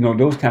those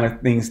kind of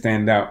things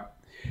stand out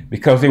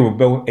because they were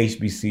both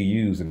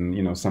HBCUs,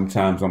 and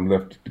sometimes I'm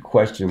left to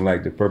question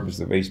like the purpose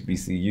of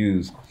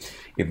HBCUs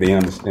if they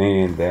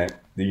understand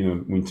that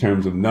in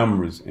terms of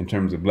numbers, in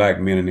terms of black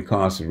men in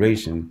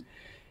incarceration,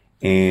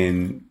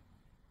 and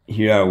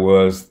here I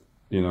was,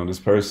 this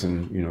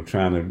person,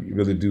 trying to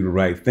really do the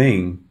right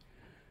thing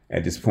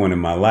at this point in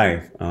my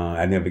life.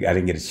 I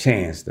didn't get a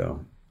chance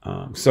though.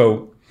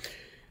 So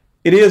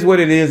it is what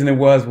it is, and it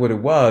was what it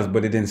was,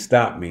 but it didn't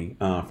stop me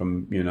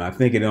from, I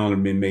think it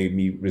only made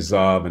me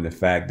resolve in the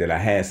fact that I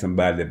had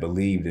somebody that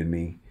believed in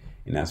me,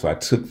 and that's why I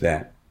took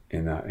that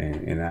and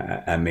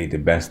I made the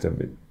best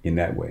of it in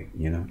that way,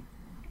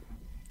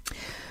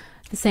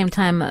 At the same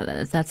time,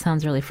 that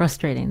sounds really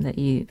frustrating that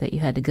you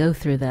had to go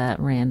through that,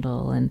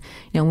 Randall. And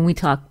when we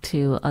talk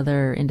to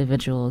other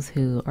individuals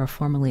who are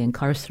formerly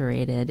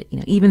incarcerated,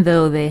 even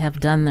though they have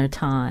done their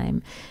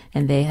time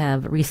and they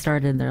have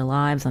restarted their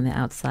lives on the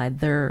outside,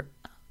 they're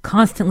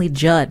constantly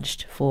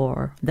judged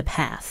for the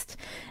past.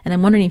 And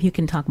I'm wondering if you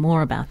can talk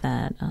more about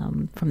that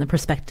from the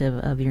perspective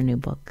of your new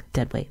book,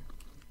 Deadweight.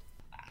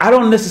 I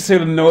don't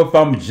necessarily know if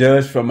I'm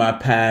judged for my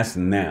past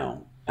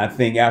now. I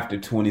think after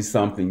 20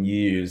 something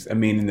years, I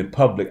mean, in the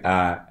public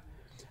eye,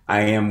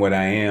 I am what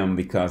I am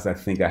because I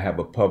think I have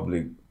a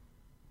public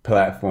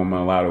platform in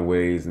a lot of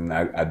ways, and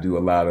I do a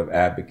lot of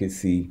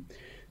advocacy.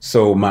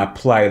 So my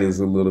plight is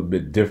a little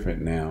bit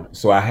different now.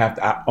 So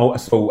I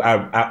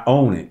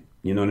own it.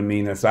 You know what I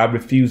mean? So I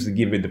refuse to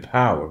give it the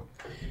power.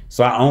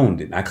 So I owned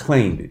it. I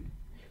claimed it.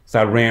 So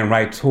I ran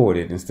right toward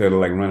it instead of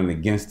like running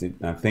against it.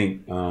 I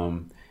think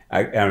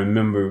I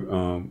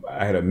remember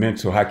I had a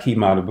mentor,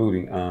 Hakeem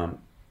Al-Abudi,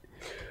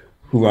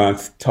 who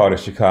taught at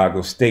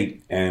Chicago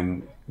State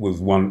and was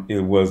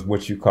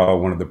what you call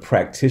one of the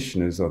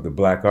practitioners of the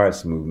Black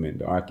Arts Movement,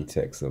 the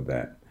architects of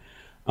that,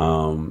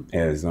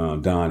 as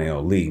Don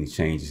L. Lee. He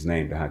changed his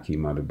name to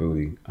Hakeem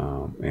Al-Abudi.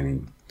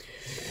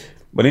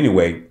 But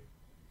anyway,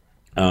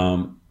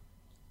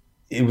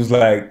 it was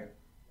like,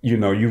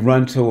 you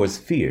run towards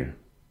fear,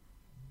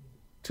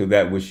 to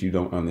that which you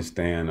don't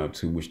understand or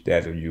to which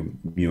that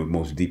you're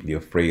most deeply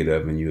afraid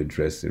of, and you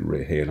address it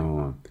head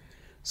on.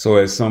 So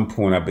at some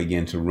point I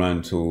began to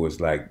run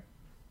towards like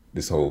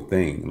this whole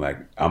thing. Like,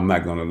 I'm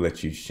not going to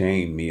let you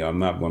shame me. I'm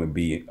not going to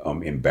be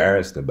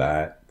embarrassed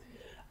about it.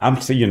 I'm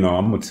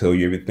going to tell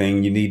you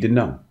everything you need to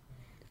know.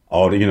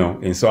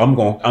 And so I am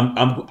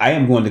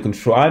going to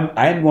control.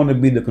 I am going to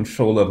be the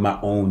controller of my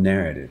own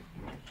narrative.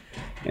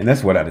 And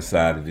that's what I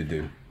decided to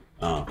do.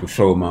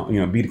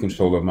 Be the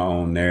controller of my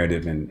own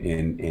narrative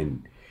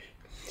and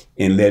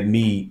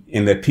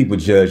let people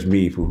judge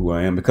me for who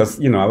I am. Because,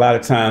 a lot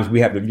of times we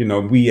have to,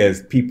 we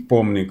as people,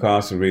 formerly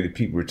incarcerated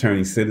people,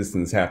 returning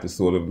citizens, have to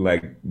sort of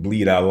like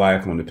bleed our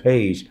life on the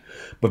page.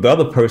 But the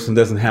other person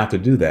doesn't have to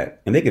do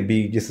that. And they could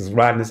be just as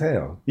rotten as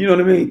hell. You know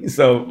what I mean?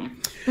 So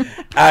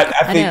I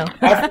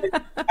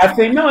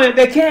think no,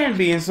 they can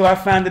be. And so I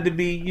found it to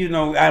be,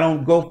 I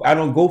don't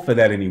go for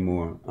that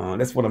anymore.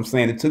 That's what I'm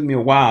saying. It took me a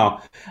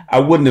while. I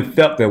wouldn't have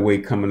felt that way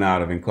coming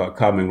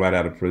right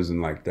out of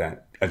prison like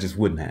that. I just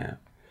wouldn't have.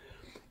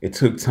 It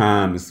took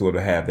time to sort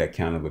of have that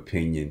kind of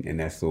opinion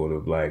and that sort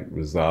of like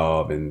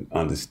resolve and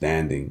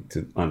understanding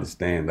to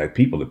understand like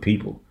people are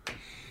people,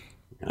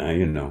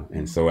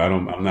 and so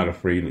I'm not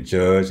afraid to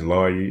judge,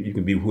 lawyer. You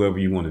can be whoever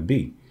you want to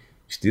be. You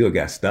still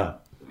got stuff.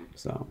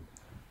 So.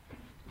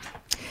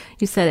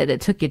 You said it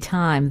took you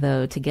time,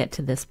 though, to get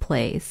to this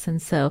place. And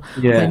so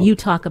when you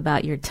talk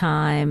about your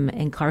time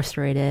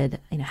incarcerated,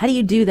 how do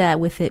you do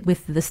that with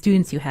the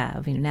students you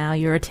have? Now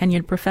you're a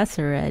tenured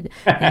professor at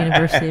the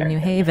University of New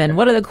Haven.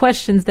 What are the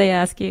questions they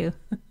ask you?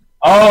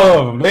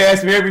 Oh, they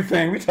ask me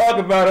everything. We talk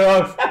about it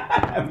all the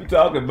time. We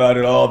talk about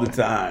it all the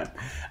time.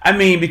 I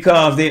mean,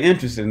 because they're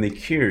interested and they're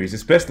curious,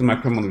 especially my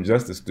criminal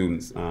justice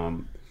students,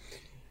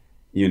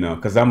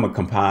 because I'm a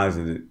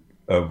composite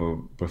of a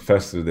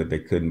professor that they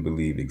couldn't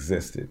believe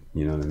existed.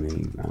 You know what I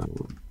mean?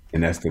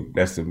 And that's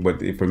but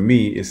for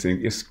me,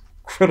 it's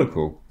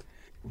critical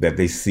that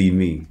they see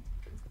me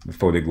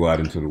before they go out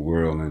into the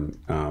world and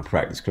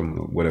practice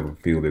whatever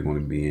field they're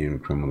going to be in,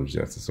 criminal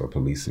justice or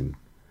policing.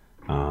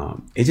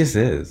 It just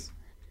is.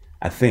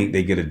 I think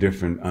they get a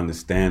different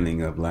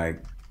understanding of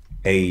like,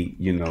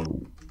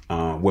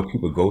 what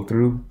people go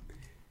through,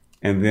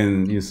 and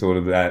then sort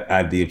of that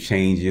idea of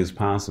change is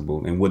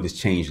possible, and what does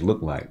change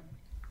look like?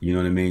 You know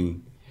what I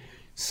mean?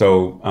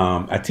 So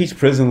I teach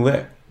prison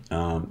lit,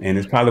 and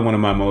it's probably one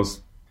of my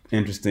most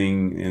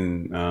interesting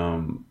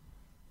and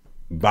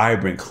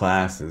vibrant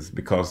classes,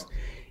 because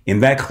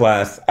in that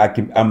class I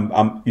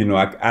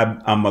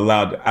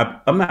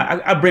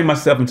bring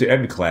myself into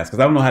every class because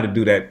I don't know how to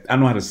do that. I don't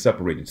know how to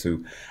separate the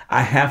two.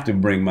 I have to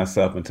bring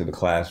myself into the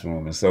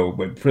classroom, and so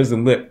but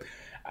prison lit,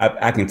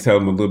 I can tell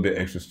them a little bit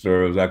extra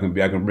stories. I can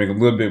bring a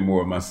little bit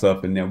more of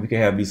myself, and then we can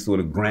have these sort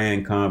of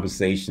grand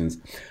conversations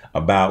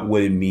about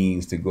what it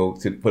means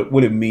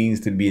what it means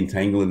to be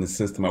entangled in the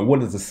system, or what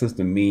does the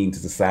system mean to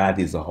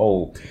society as a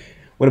whole.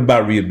 what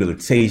about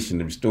rehabilitation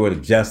and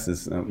restorative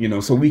justice?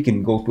 So we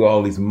can go through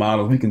all these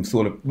models. We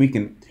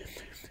can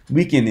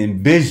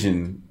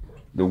envision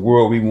the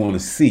world we want to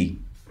see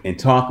and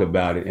talk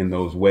about it in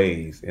those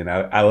ways. And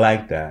I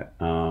like that.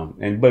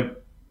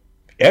 But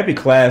every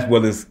class,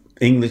 whether it's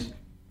English,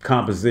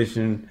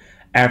 composition,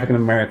 African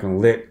American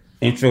lit,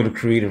 intro to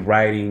creative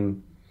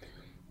writing,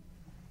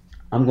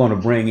 I'm going to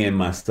bring in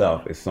my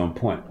stuff at some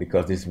point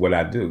because this is what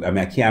I do. I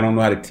mean, I don't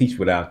know how to teach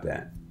without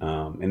that.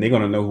 And they're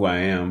going to know who I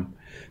am.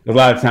 A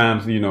lot of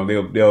times,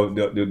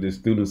 the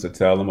students will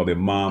tell them, or their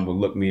mom will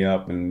look me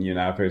up, and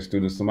I've heard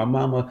students. So my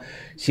mama,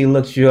 she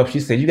looks you up. She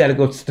said, "You got to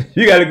go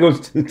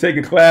take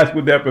a class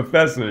with that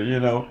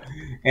professor,"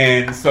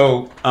 And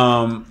so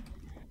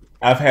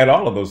I've had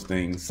all of those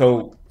things.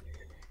 So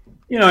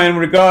in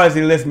regards,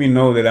 it lets me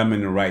know that I'm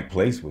in the right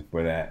place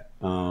for that.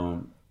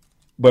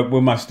 But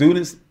with my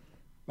students,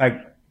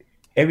 like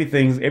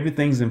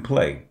everything's in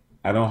play.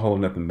 I don't hold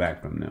nothing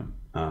back from them.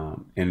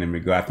 And in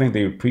regard, I think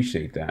they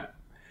appreciate that.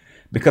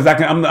 Because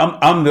I'm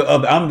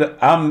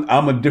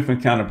a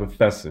different kind of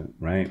professor,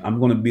 right? I'm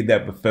going to be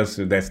that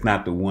professor that's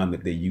not the one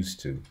that they're used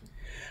to.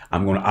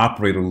 I'm going to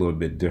operate a little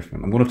bit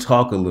different. I'm going to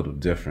talk a little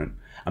different.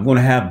 I'm going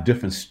to have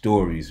different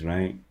stories,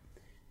 right?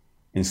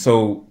 And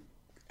so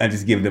I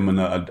just give them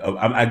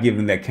I give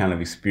them that kind of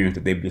experience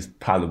that they just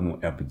probably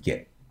won't ever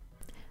get.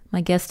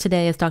 My guest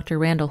today is Dr.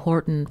 Randall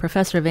Horton,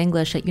 professor of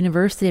English at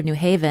University of New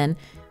Haven.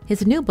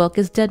 His new book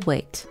is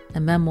Deadweight, a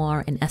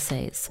memoir in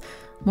essays.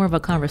 More of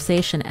a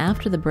conversation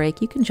after the break.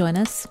 You can join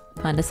us.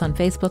 Find us on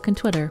Facebook and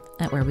Twitter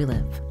at Where We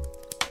Live.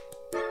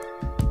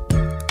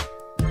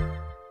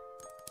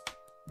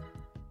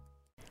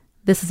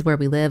 This is Where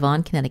We Live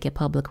on Connecticut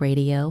Public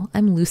Radio.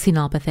 I'm Lucy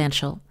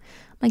Nalpathanchel.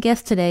 My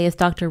guest today is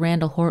Dr.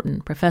 Randall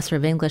Horton, professor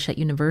of English at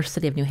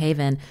University of New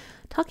Haven,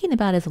 talking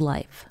about his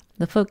life,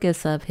 the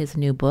focus of his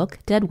new book,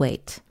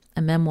 Deadweight,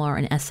 a memoir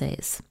in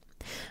essays.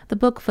 The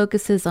book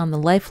focuses on the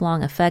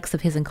lifelong effects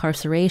of his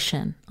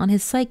incarceration, on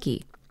his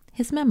psyche,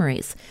 his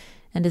memories,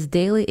 and his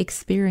daily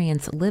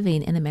experience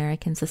living in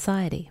American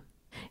society.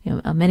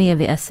 Many of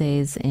the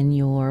essays in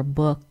your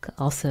book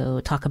also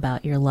talk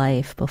about your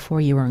life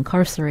before you were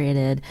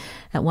incarcerated.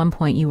 At one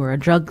point, you were a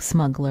drug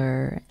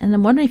smuggler. And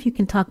I'm wondering if you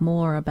can talk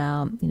more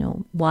about,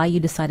 why you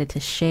decided to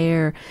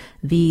share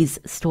these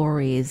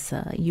stories.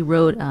 You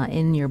wrote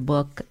in your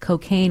book,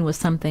 cocaine was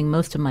something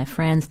most of my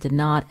friends did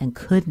not and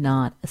could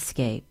not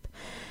escape.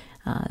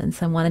 And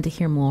so I wanted to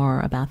hear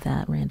more about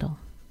that, Randall.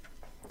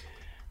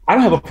 I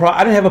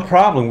didn't have a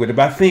problem with it,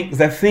 but I think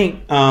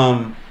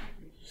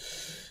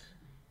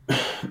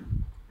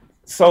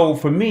so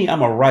for me,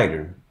 I'm a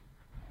writer,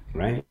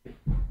 right?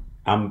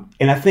 And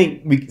I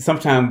think we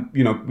sometimes,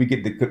 we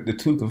get the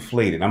two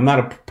conflated. I'm not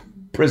a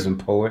prison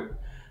poet.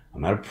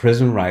 I'm not a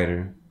prison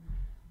writer.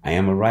 I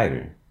am a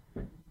writer.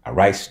 I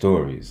write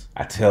stories.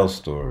 I tell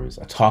stories.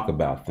 I talk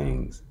about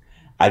things.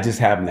 I just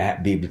happen to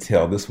be able to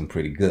tell this one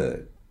pretty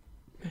good.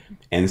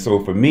 And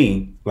so for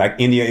me, like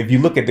if you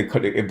look at the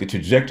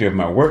trajectory of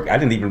my work, I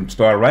didn't even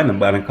start writing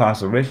about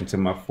incarceration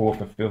until my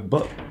fourth or fifth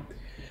book.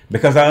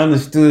 Because I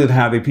understood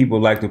how the people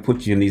like to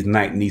put you in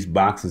these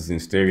boxes and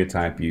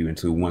stereotype you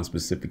into one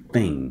specific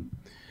thing,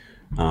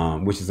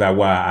 which is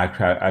why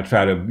I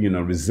try to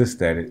resist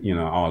that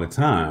all the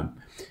time,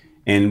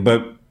 and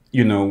when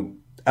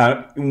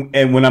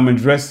I'm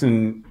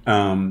addressing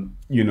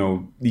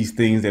these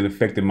things that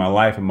affected my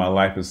life and my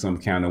life in some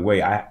kind of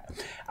way, I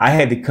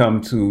had to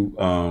come to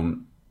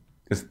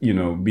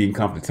being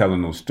comfortable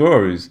telling those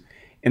stories.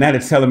 And I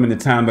had to tell them in the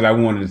time that I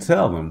wanted to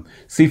tell them.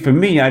 See, for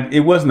me,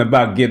 it wasn't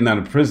about getting out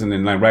of prison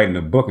and like writing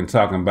a book and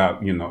talking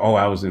about,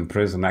 I was in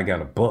prison, I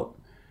got a book.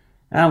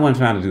 I wasn't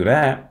trying to do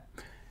that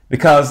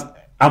because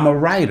I'm a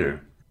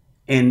writer.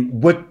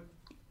 And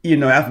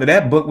after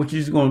that book, what you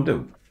just going to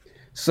do?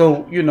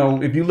 So,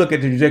 if you look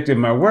at the trajectory of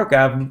my work,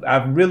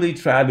 I've really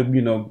tried to,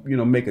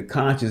 make a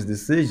conscious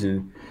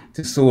decision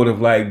to sort of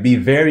like be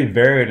very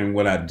varied in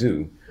what I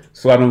do.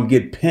 So I don't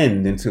get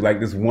pinned into like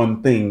this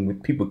one thing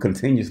that people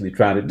continuously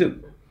try to do.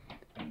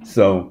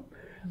 So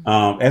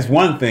that's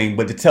one thing,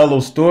 but to tell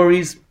those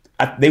stories,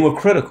 they were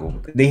critical.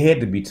 They had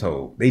to be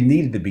told. They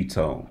needed to be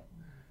told.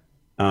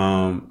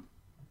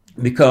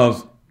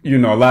 Because, a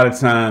lot of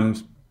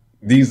times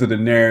these are the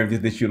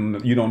narratives that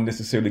you don't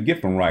necessarily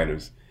get from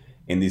writers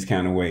in these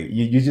kind of ways.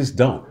 You just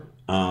don't.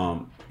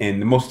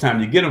 And most of the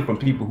time you get them from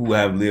people who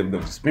have lived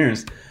those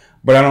experience,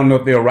 but I don't know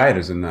if they're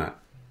writers or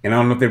not. And I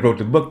don't know if they wrote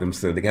the book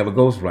themselves. They have a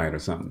ghostwriter or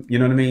something. You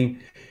know what I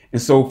mean?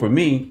 And so for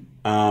me,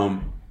 I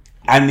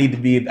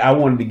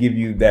wanted to give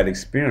you that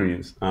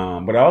experience,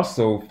 but I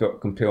also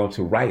felt compelled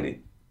to write it.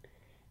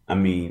 I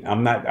mean,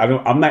 I'm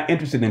not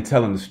interested in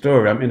telling the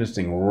story. I'm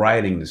interested in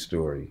writing the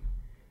story.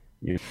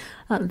 Yeah.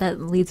 That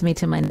leads me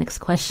to my next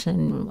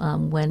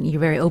question. When you're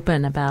very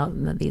open about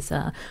these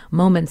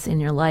moments in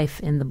your life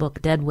in the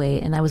book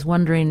Deadweight, and I was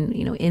wondering,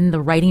 in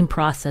the writing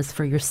process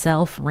for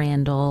yourself,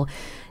 Randall,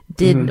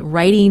 did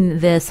writing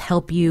this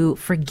help you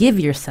forgive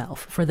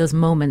yourself for those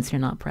moments you're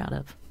not proud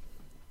of?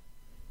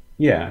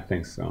 Yeah, I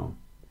think so.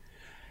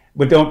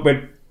 But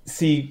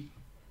see,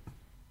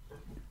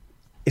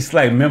 it's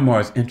like memoir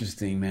is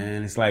interesting,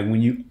 man. It's like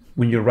when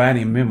you're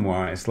writing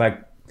memoir, it's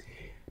like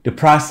the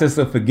process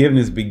of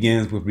forgiveness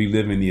begins with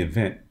reliving the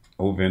event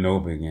over and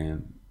over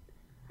again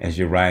as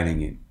you're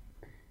writing it,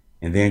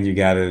 and then you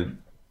gotta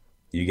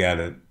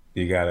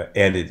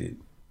edit it,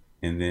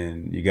 and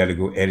then you gotta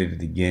go edit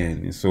it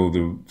again, and so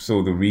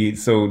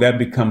that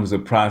becomes a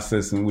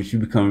process in which you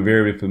become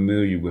very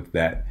familiar with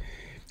that,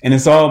 and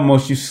it's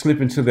almost you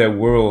slip into that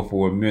world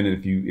for a minute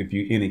if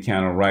you any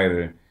kind of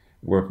writer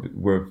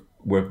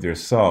worth their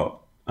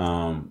salt.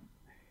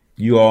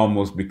 You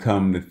almost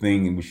become the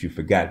thing in which you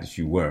forgot that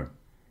you were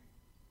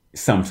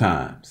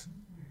sometimes.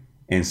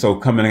 And so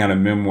coming out of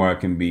memoir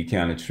can be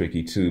kind of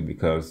tricky too,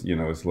 because,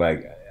 it's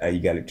like you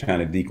got to try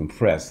to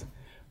decompress.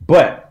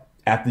 But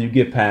after you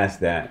get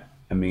past that,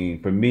 I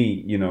mean, for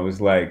me,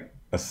 it's like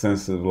a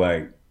sense of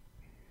like,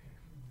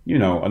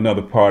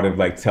 another part of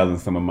like telling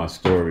some of my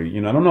story.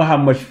 I don't know how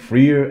much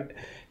freer,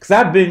 because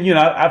I've been,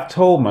 I've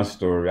told my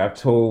story. I've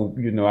told,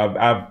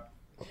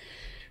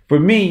 for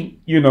me,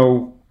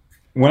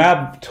 when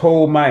I've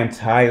told my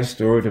entire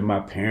story to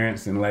my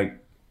parents and like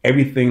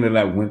everything that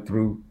I went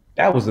through,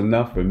 that was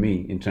enough for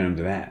me in terms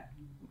of that.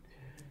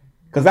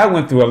 Because I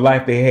went through a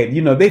life they had,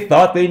 they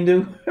thought they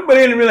knew, but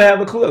they didn't really have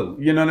a clue.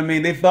 You know what I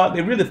mean? They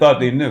really thought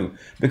they knew,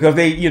 because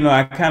they,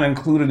 I kind of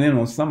included in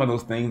on some of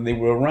those things. They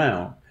were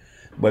around,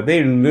 but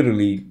they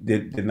literally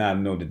did not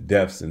know the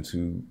depths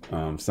into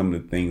some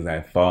of the things I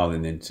had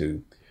fallen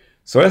into.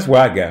 So that's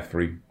why I got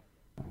free.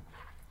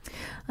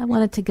 I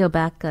wanted to go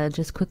back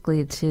just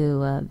quickly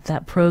to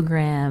that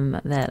program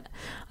that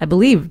I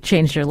believe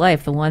changed your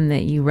life, the one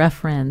that you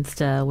referenced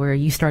where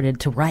you started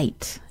to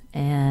write.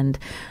 And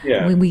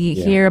when we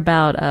hear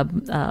about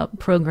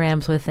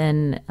programs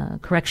within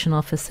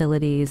correctional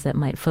facilities that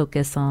might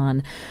focus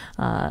on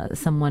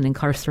someone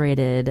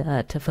incarcerated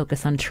to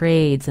focus on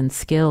trades and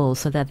skills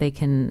so that they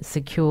can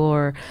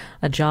secure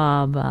a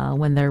job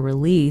when they're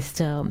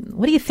released,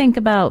 what do you think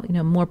about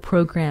more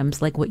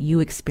programs like what you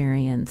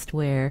experienced,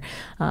 where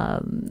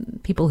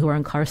people who are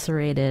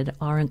incarcerated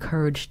are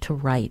encouraged to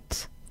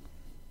write?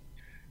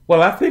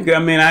 Well, I think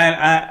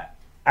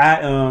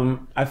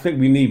I think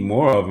we need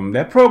more of them.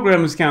 That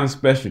program is kind of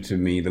special to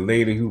me. The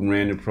lady who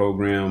ran the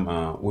program,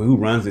 who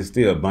runs it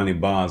still, Bunny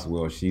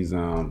Boswell. She's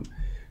an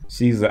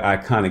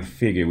iconic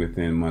figure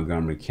within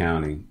Montgomery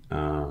County.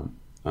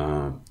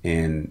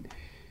 And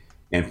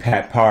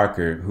Pat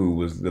Parker, who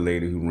was the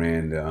lady who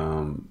ran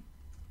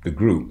the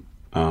group.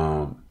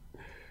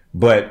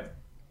 But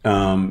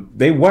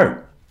they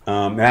work.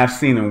 And I've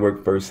seen them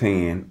work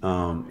firsthand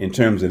in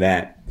terms of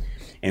that.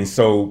 And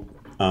so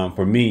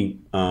for me,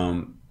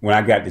 when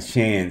I got the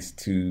chance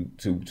to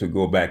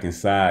go back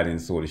inside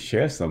and sort of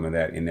share some of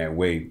that in that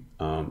way,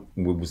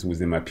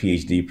 was in my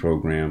PhD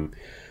program.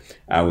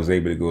 I was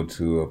able to go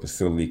to a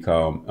facility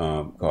called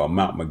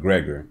Mount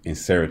McGregor in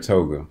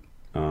Saratoga,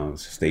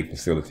 state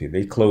facility.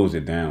 They closed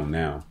it down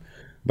now,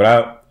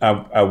 but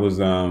I was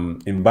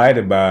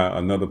invited by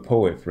another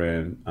poet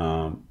friend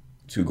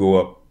to go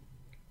up,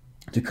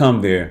 to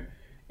come there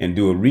and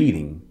do a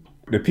reading.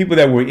 The people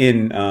that were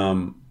in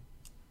Mount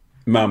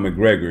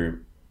McGregor,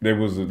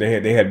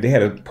 they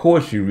had a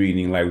poetry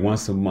reading like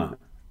once a month,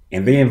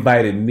 and they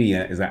invited me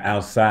as an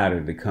outsider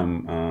to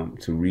come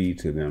to read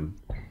to them,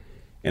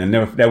 and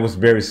that was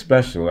very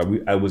special.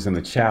 I was in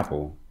a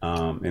chapel,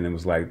 and it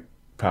was like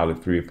probably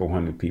 300 or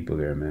 400 people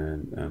there,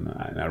 man,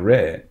 and I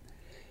read,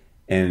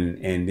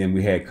 and then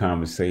we had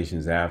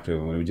conversations after,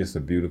 and it was just a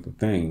beautiful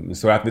thing. And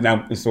so after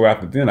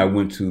then, I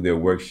went to their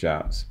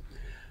workshops,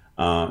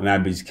 and I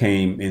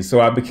became, just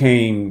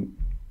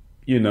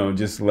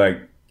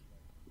like,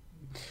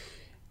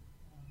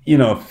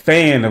 a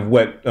fan of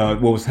what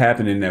was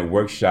happening in that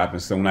workshop.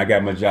 And so when I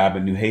got my job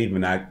in New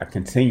Haven, I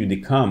continued to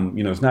come.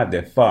 It's not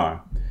that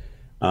far.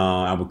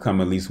 I would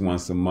come at least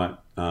once a month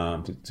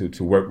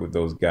to work with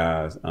those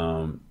guys.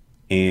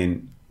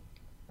 And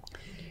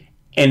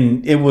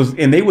they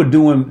were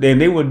doing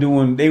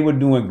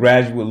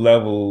graduate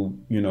level,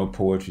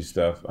 poetry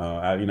stuff.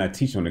 I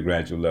teach on the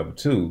graduate level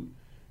too,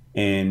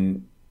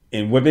 and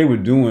what they were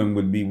doing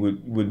would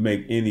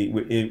make any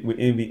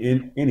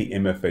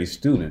MFA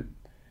student.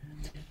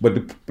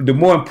 But the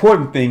more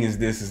important thing is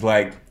this: is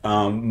like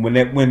when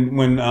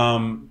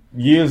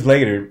years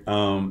later,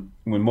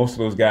 when most of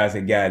those guys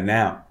had gotten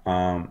out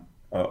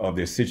of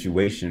their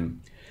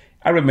situation,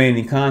 I remained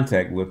in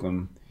contact with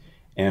them.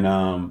 And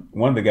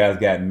one of the guys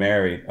got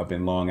married up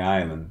in Long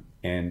Island,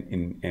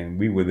 and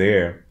we were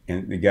there,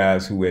 and the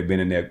guys who had been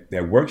in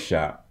that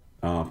workshop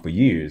for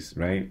years,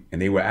 right? And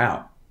they were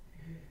out.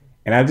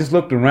 And I just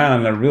looked around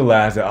and I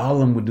realized that all of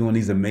them were doing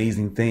these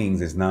amazing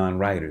things as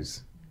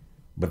non-writers.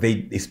 But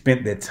they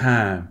spent their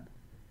time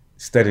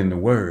studying the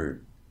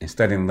word and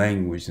studying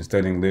language and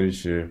studying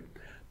literature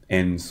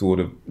and sort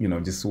of,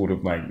 just sort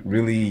of like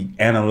really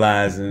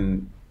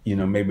analyzing,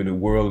 maybe the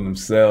world and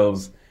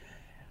themselves.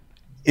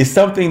 It's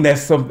something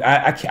that's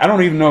I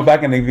don't even know if I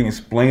can even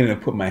explain it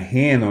and put my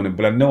hand on it,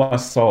 but I know I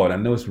saw it. I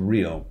know it's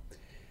real.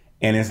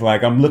 And it's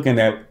like I'm looking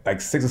at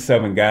like 6 or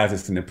 7 guys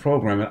that's in the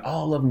program, and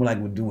all of them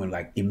were doing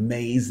like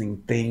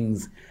amazing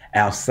things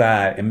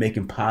outside and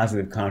making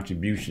positive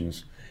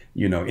contributions.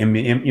 Running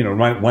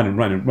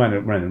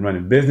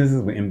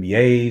businesses with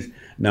MBAs,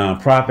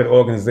 nonprofit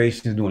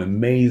organizations doing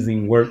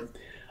amazing work.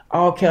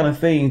 All kind of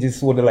things just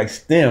sort of like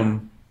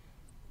stem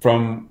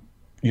from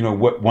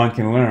what one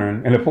can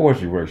learn in a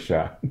poetry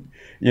workshop.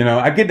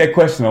 I get that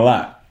question a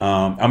lot.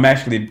 I'm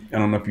actually, I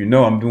don't know if you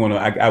know, I'm doing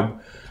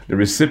the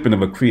recipient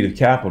of a Creative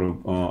Capital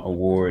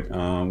Award,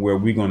 where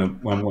I'm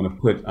going to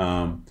put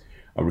a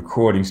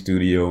recording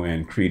studio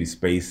and creative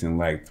space in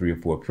like 3 or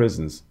 4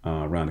 prisons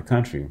around the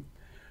country,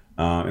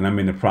 and I'm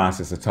in the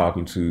process of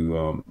talking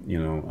to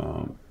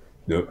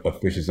the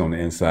officials on the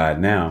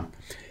inside now,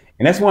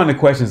 and that's one of the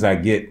questions I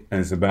get, and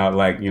it's about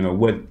like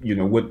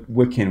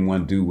what can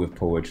one do with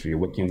poetry, or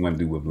what can one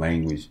do with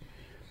language,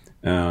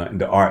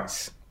 the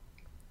arts,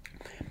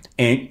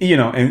 and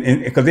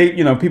because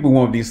people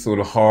want these sort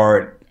of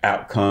hard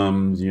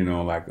outcomes,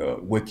 like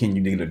what can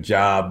you get a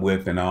job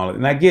with and all,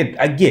 and I get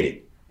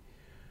it,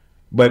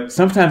 but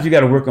sometimes you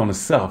got to work on the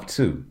self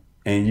too,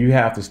 and you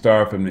have to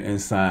start from the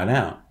inside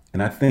out.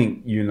 And I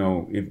think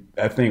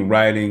I think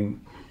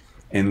writing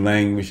and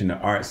language and the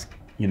arts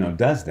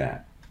does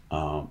that.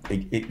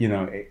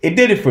 It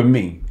did it for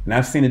me, and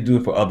I've seen it do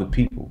it for other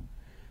people,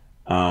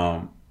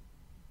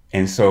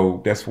 and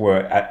so that's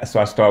where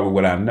I start with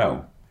what I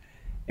know,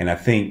 and I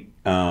think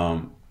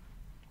so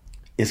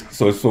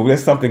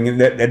that's something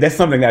that's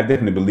something I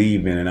definitely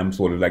believe in, and I'm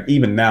sort of like,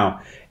 even now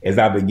as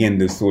I begin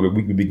to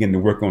we can begin to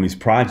work on these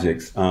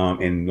projects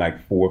in like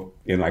 4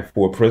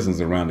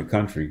 prisons around the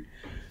country.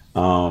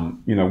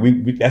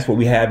 We that's what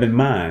we have in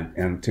mind,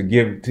 and to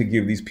give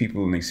these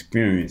people an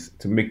experience,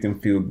 to make them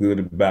feel good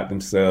about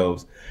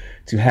themselves,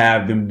 to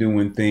have them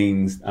doing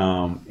things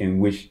in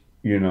which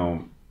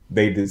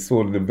they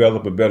sort of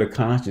develop a better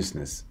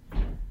consciousness,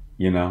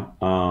 and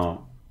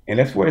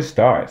that's where it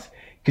starts.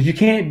 Because you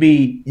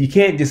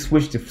can't just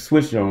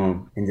switch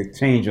on and just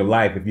change your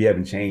life if you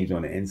haven't changed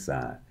on the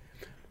inside.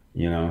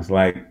 It's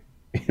like,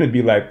 it'd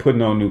be like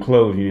putting on new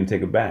clothes and you didn't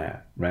take a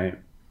bath, right?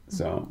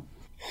 So.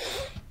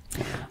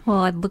 Well,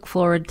 I look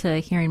forward to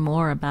hearing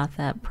more about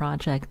that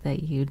project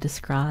that you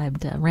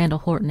described. Randall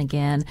Horton,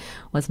 again,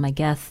 was my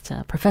guest,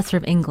 professor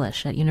of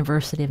English at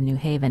University of New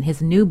Haven.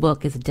 His new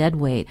book is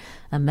Deadweight,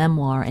 a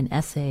memoir and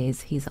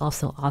essays. He's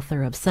also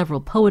author of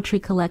several poetry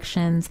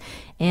collections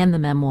and the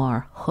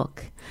memoir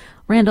Hook.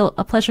 Randall,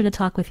 a pleasure to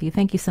talk with you.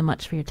 Thank you so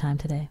much for your time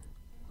today.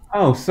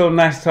 Oh, so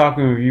nice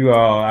talking with you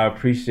all. I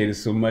appreciate it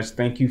so much.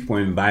 Thank you for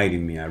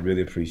inviting me. I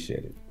really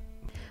appreciate it.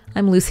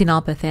 I'm Lucy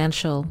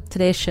Nalpathanchel.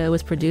 Today's show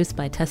was produced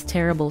by Tess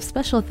Terrible.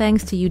 Special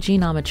thanks to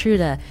Eugene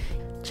Amatruda.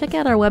 Check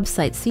out our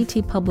website,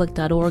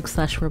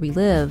 ctpublic.org/where we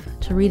live,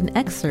 to read an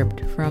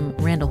excerpt from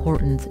Randall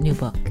Horton's new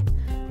book.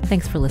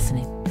 Thanks for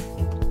listening.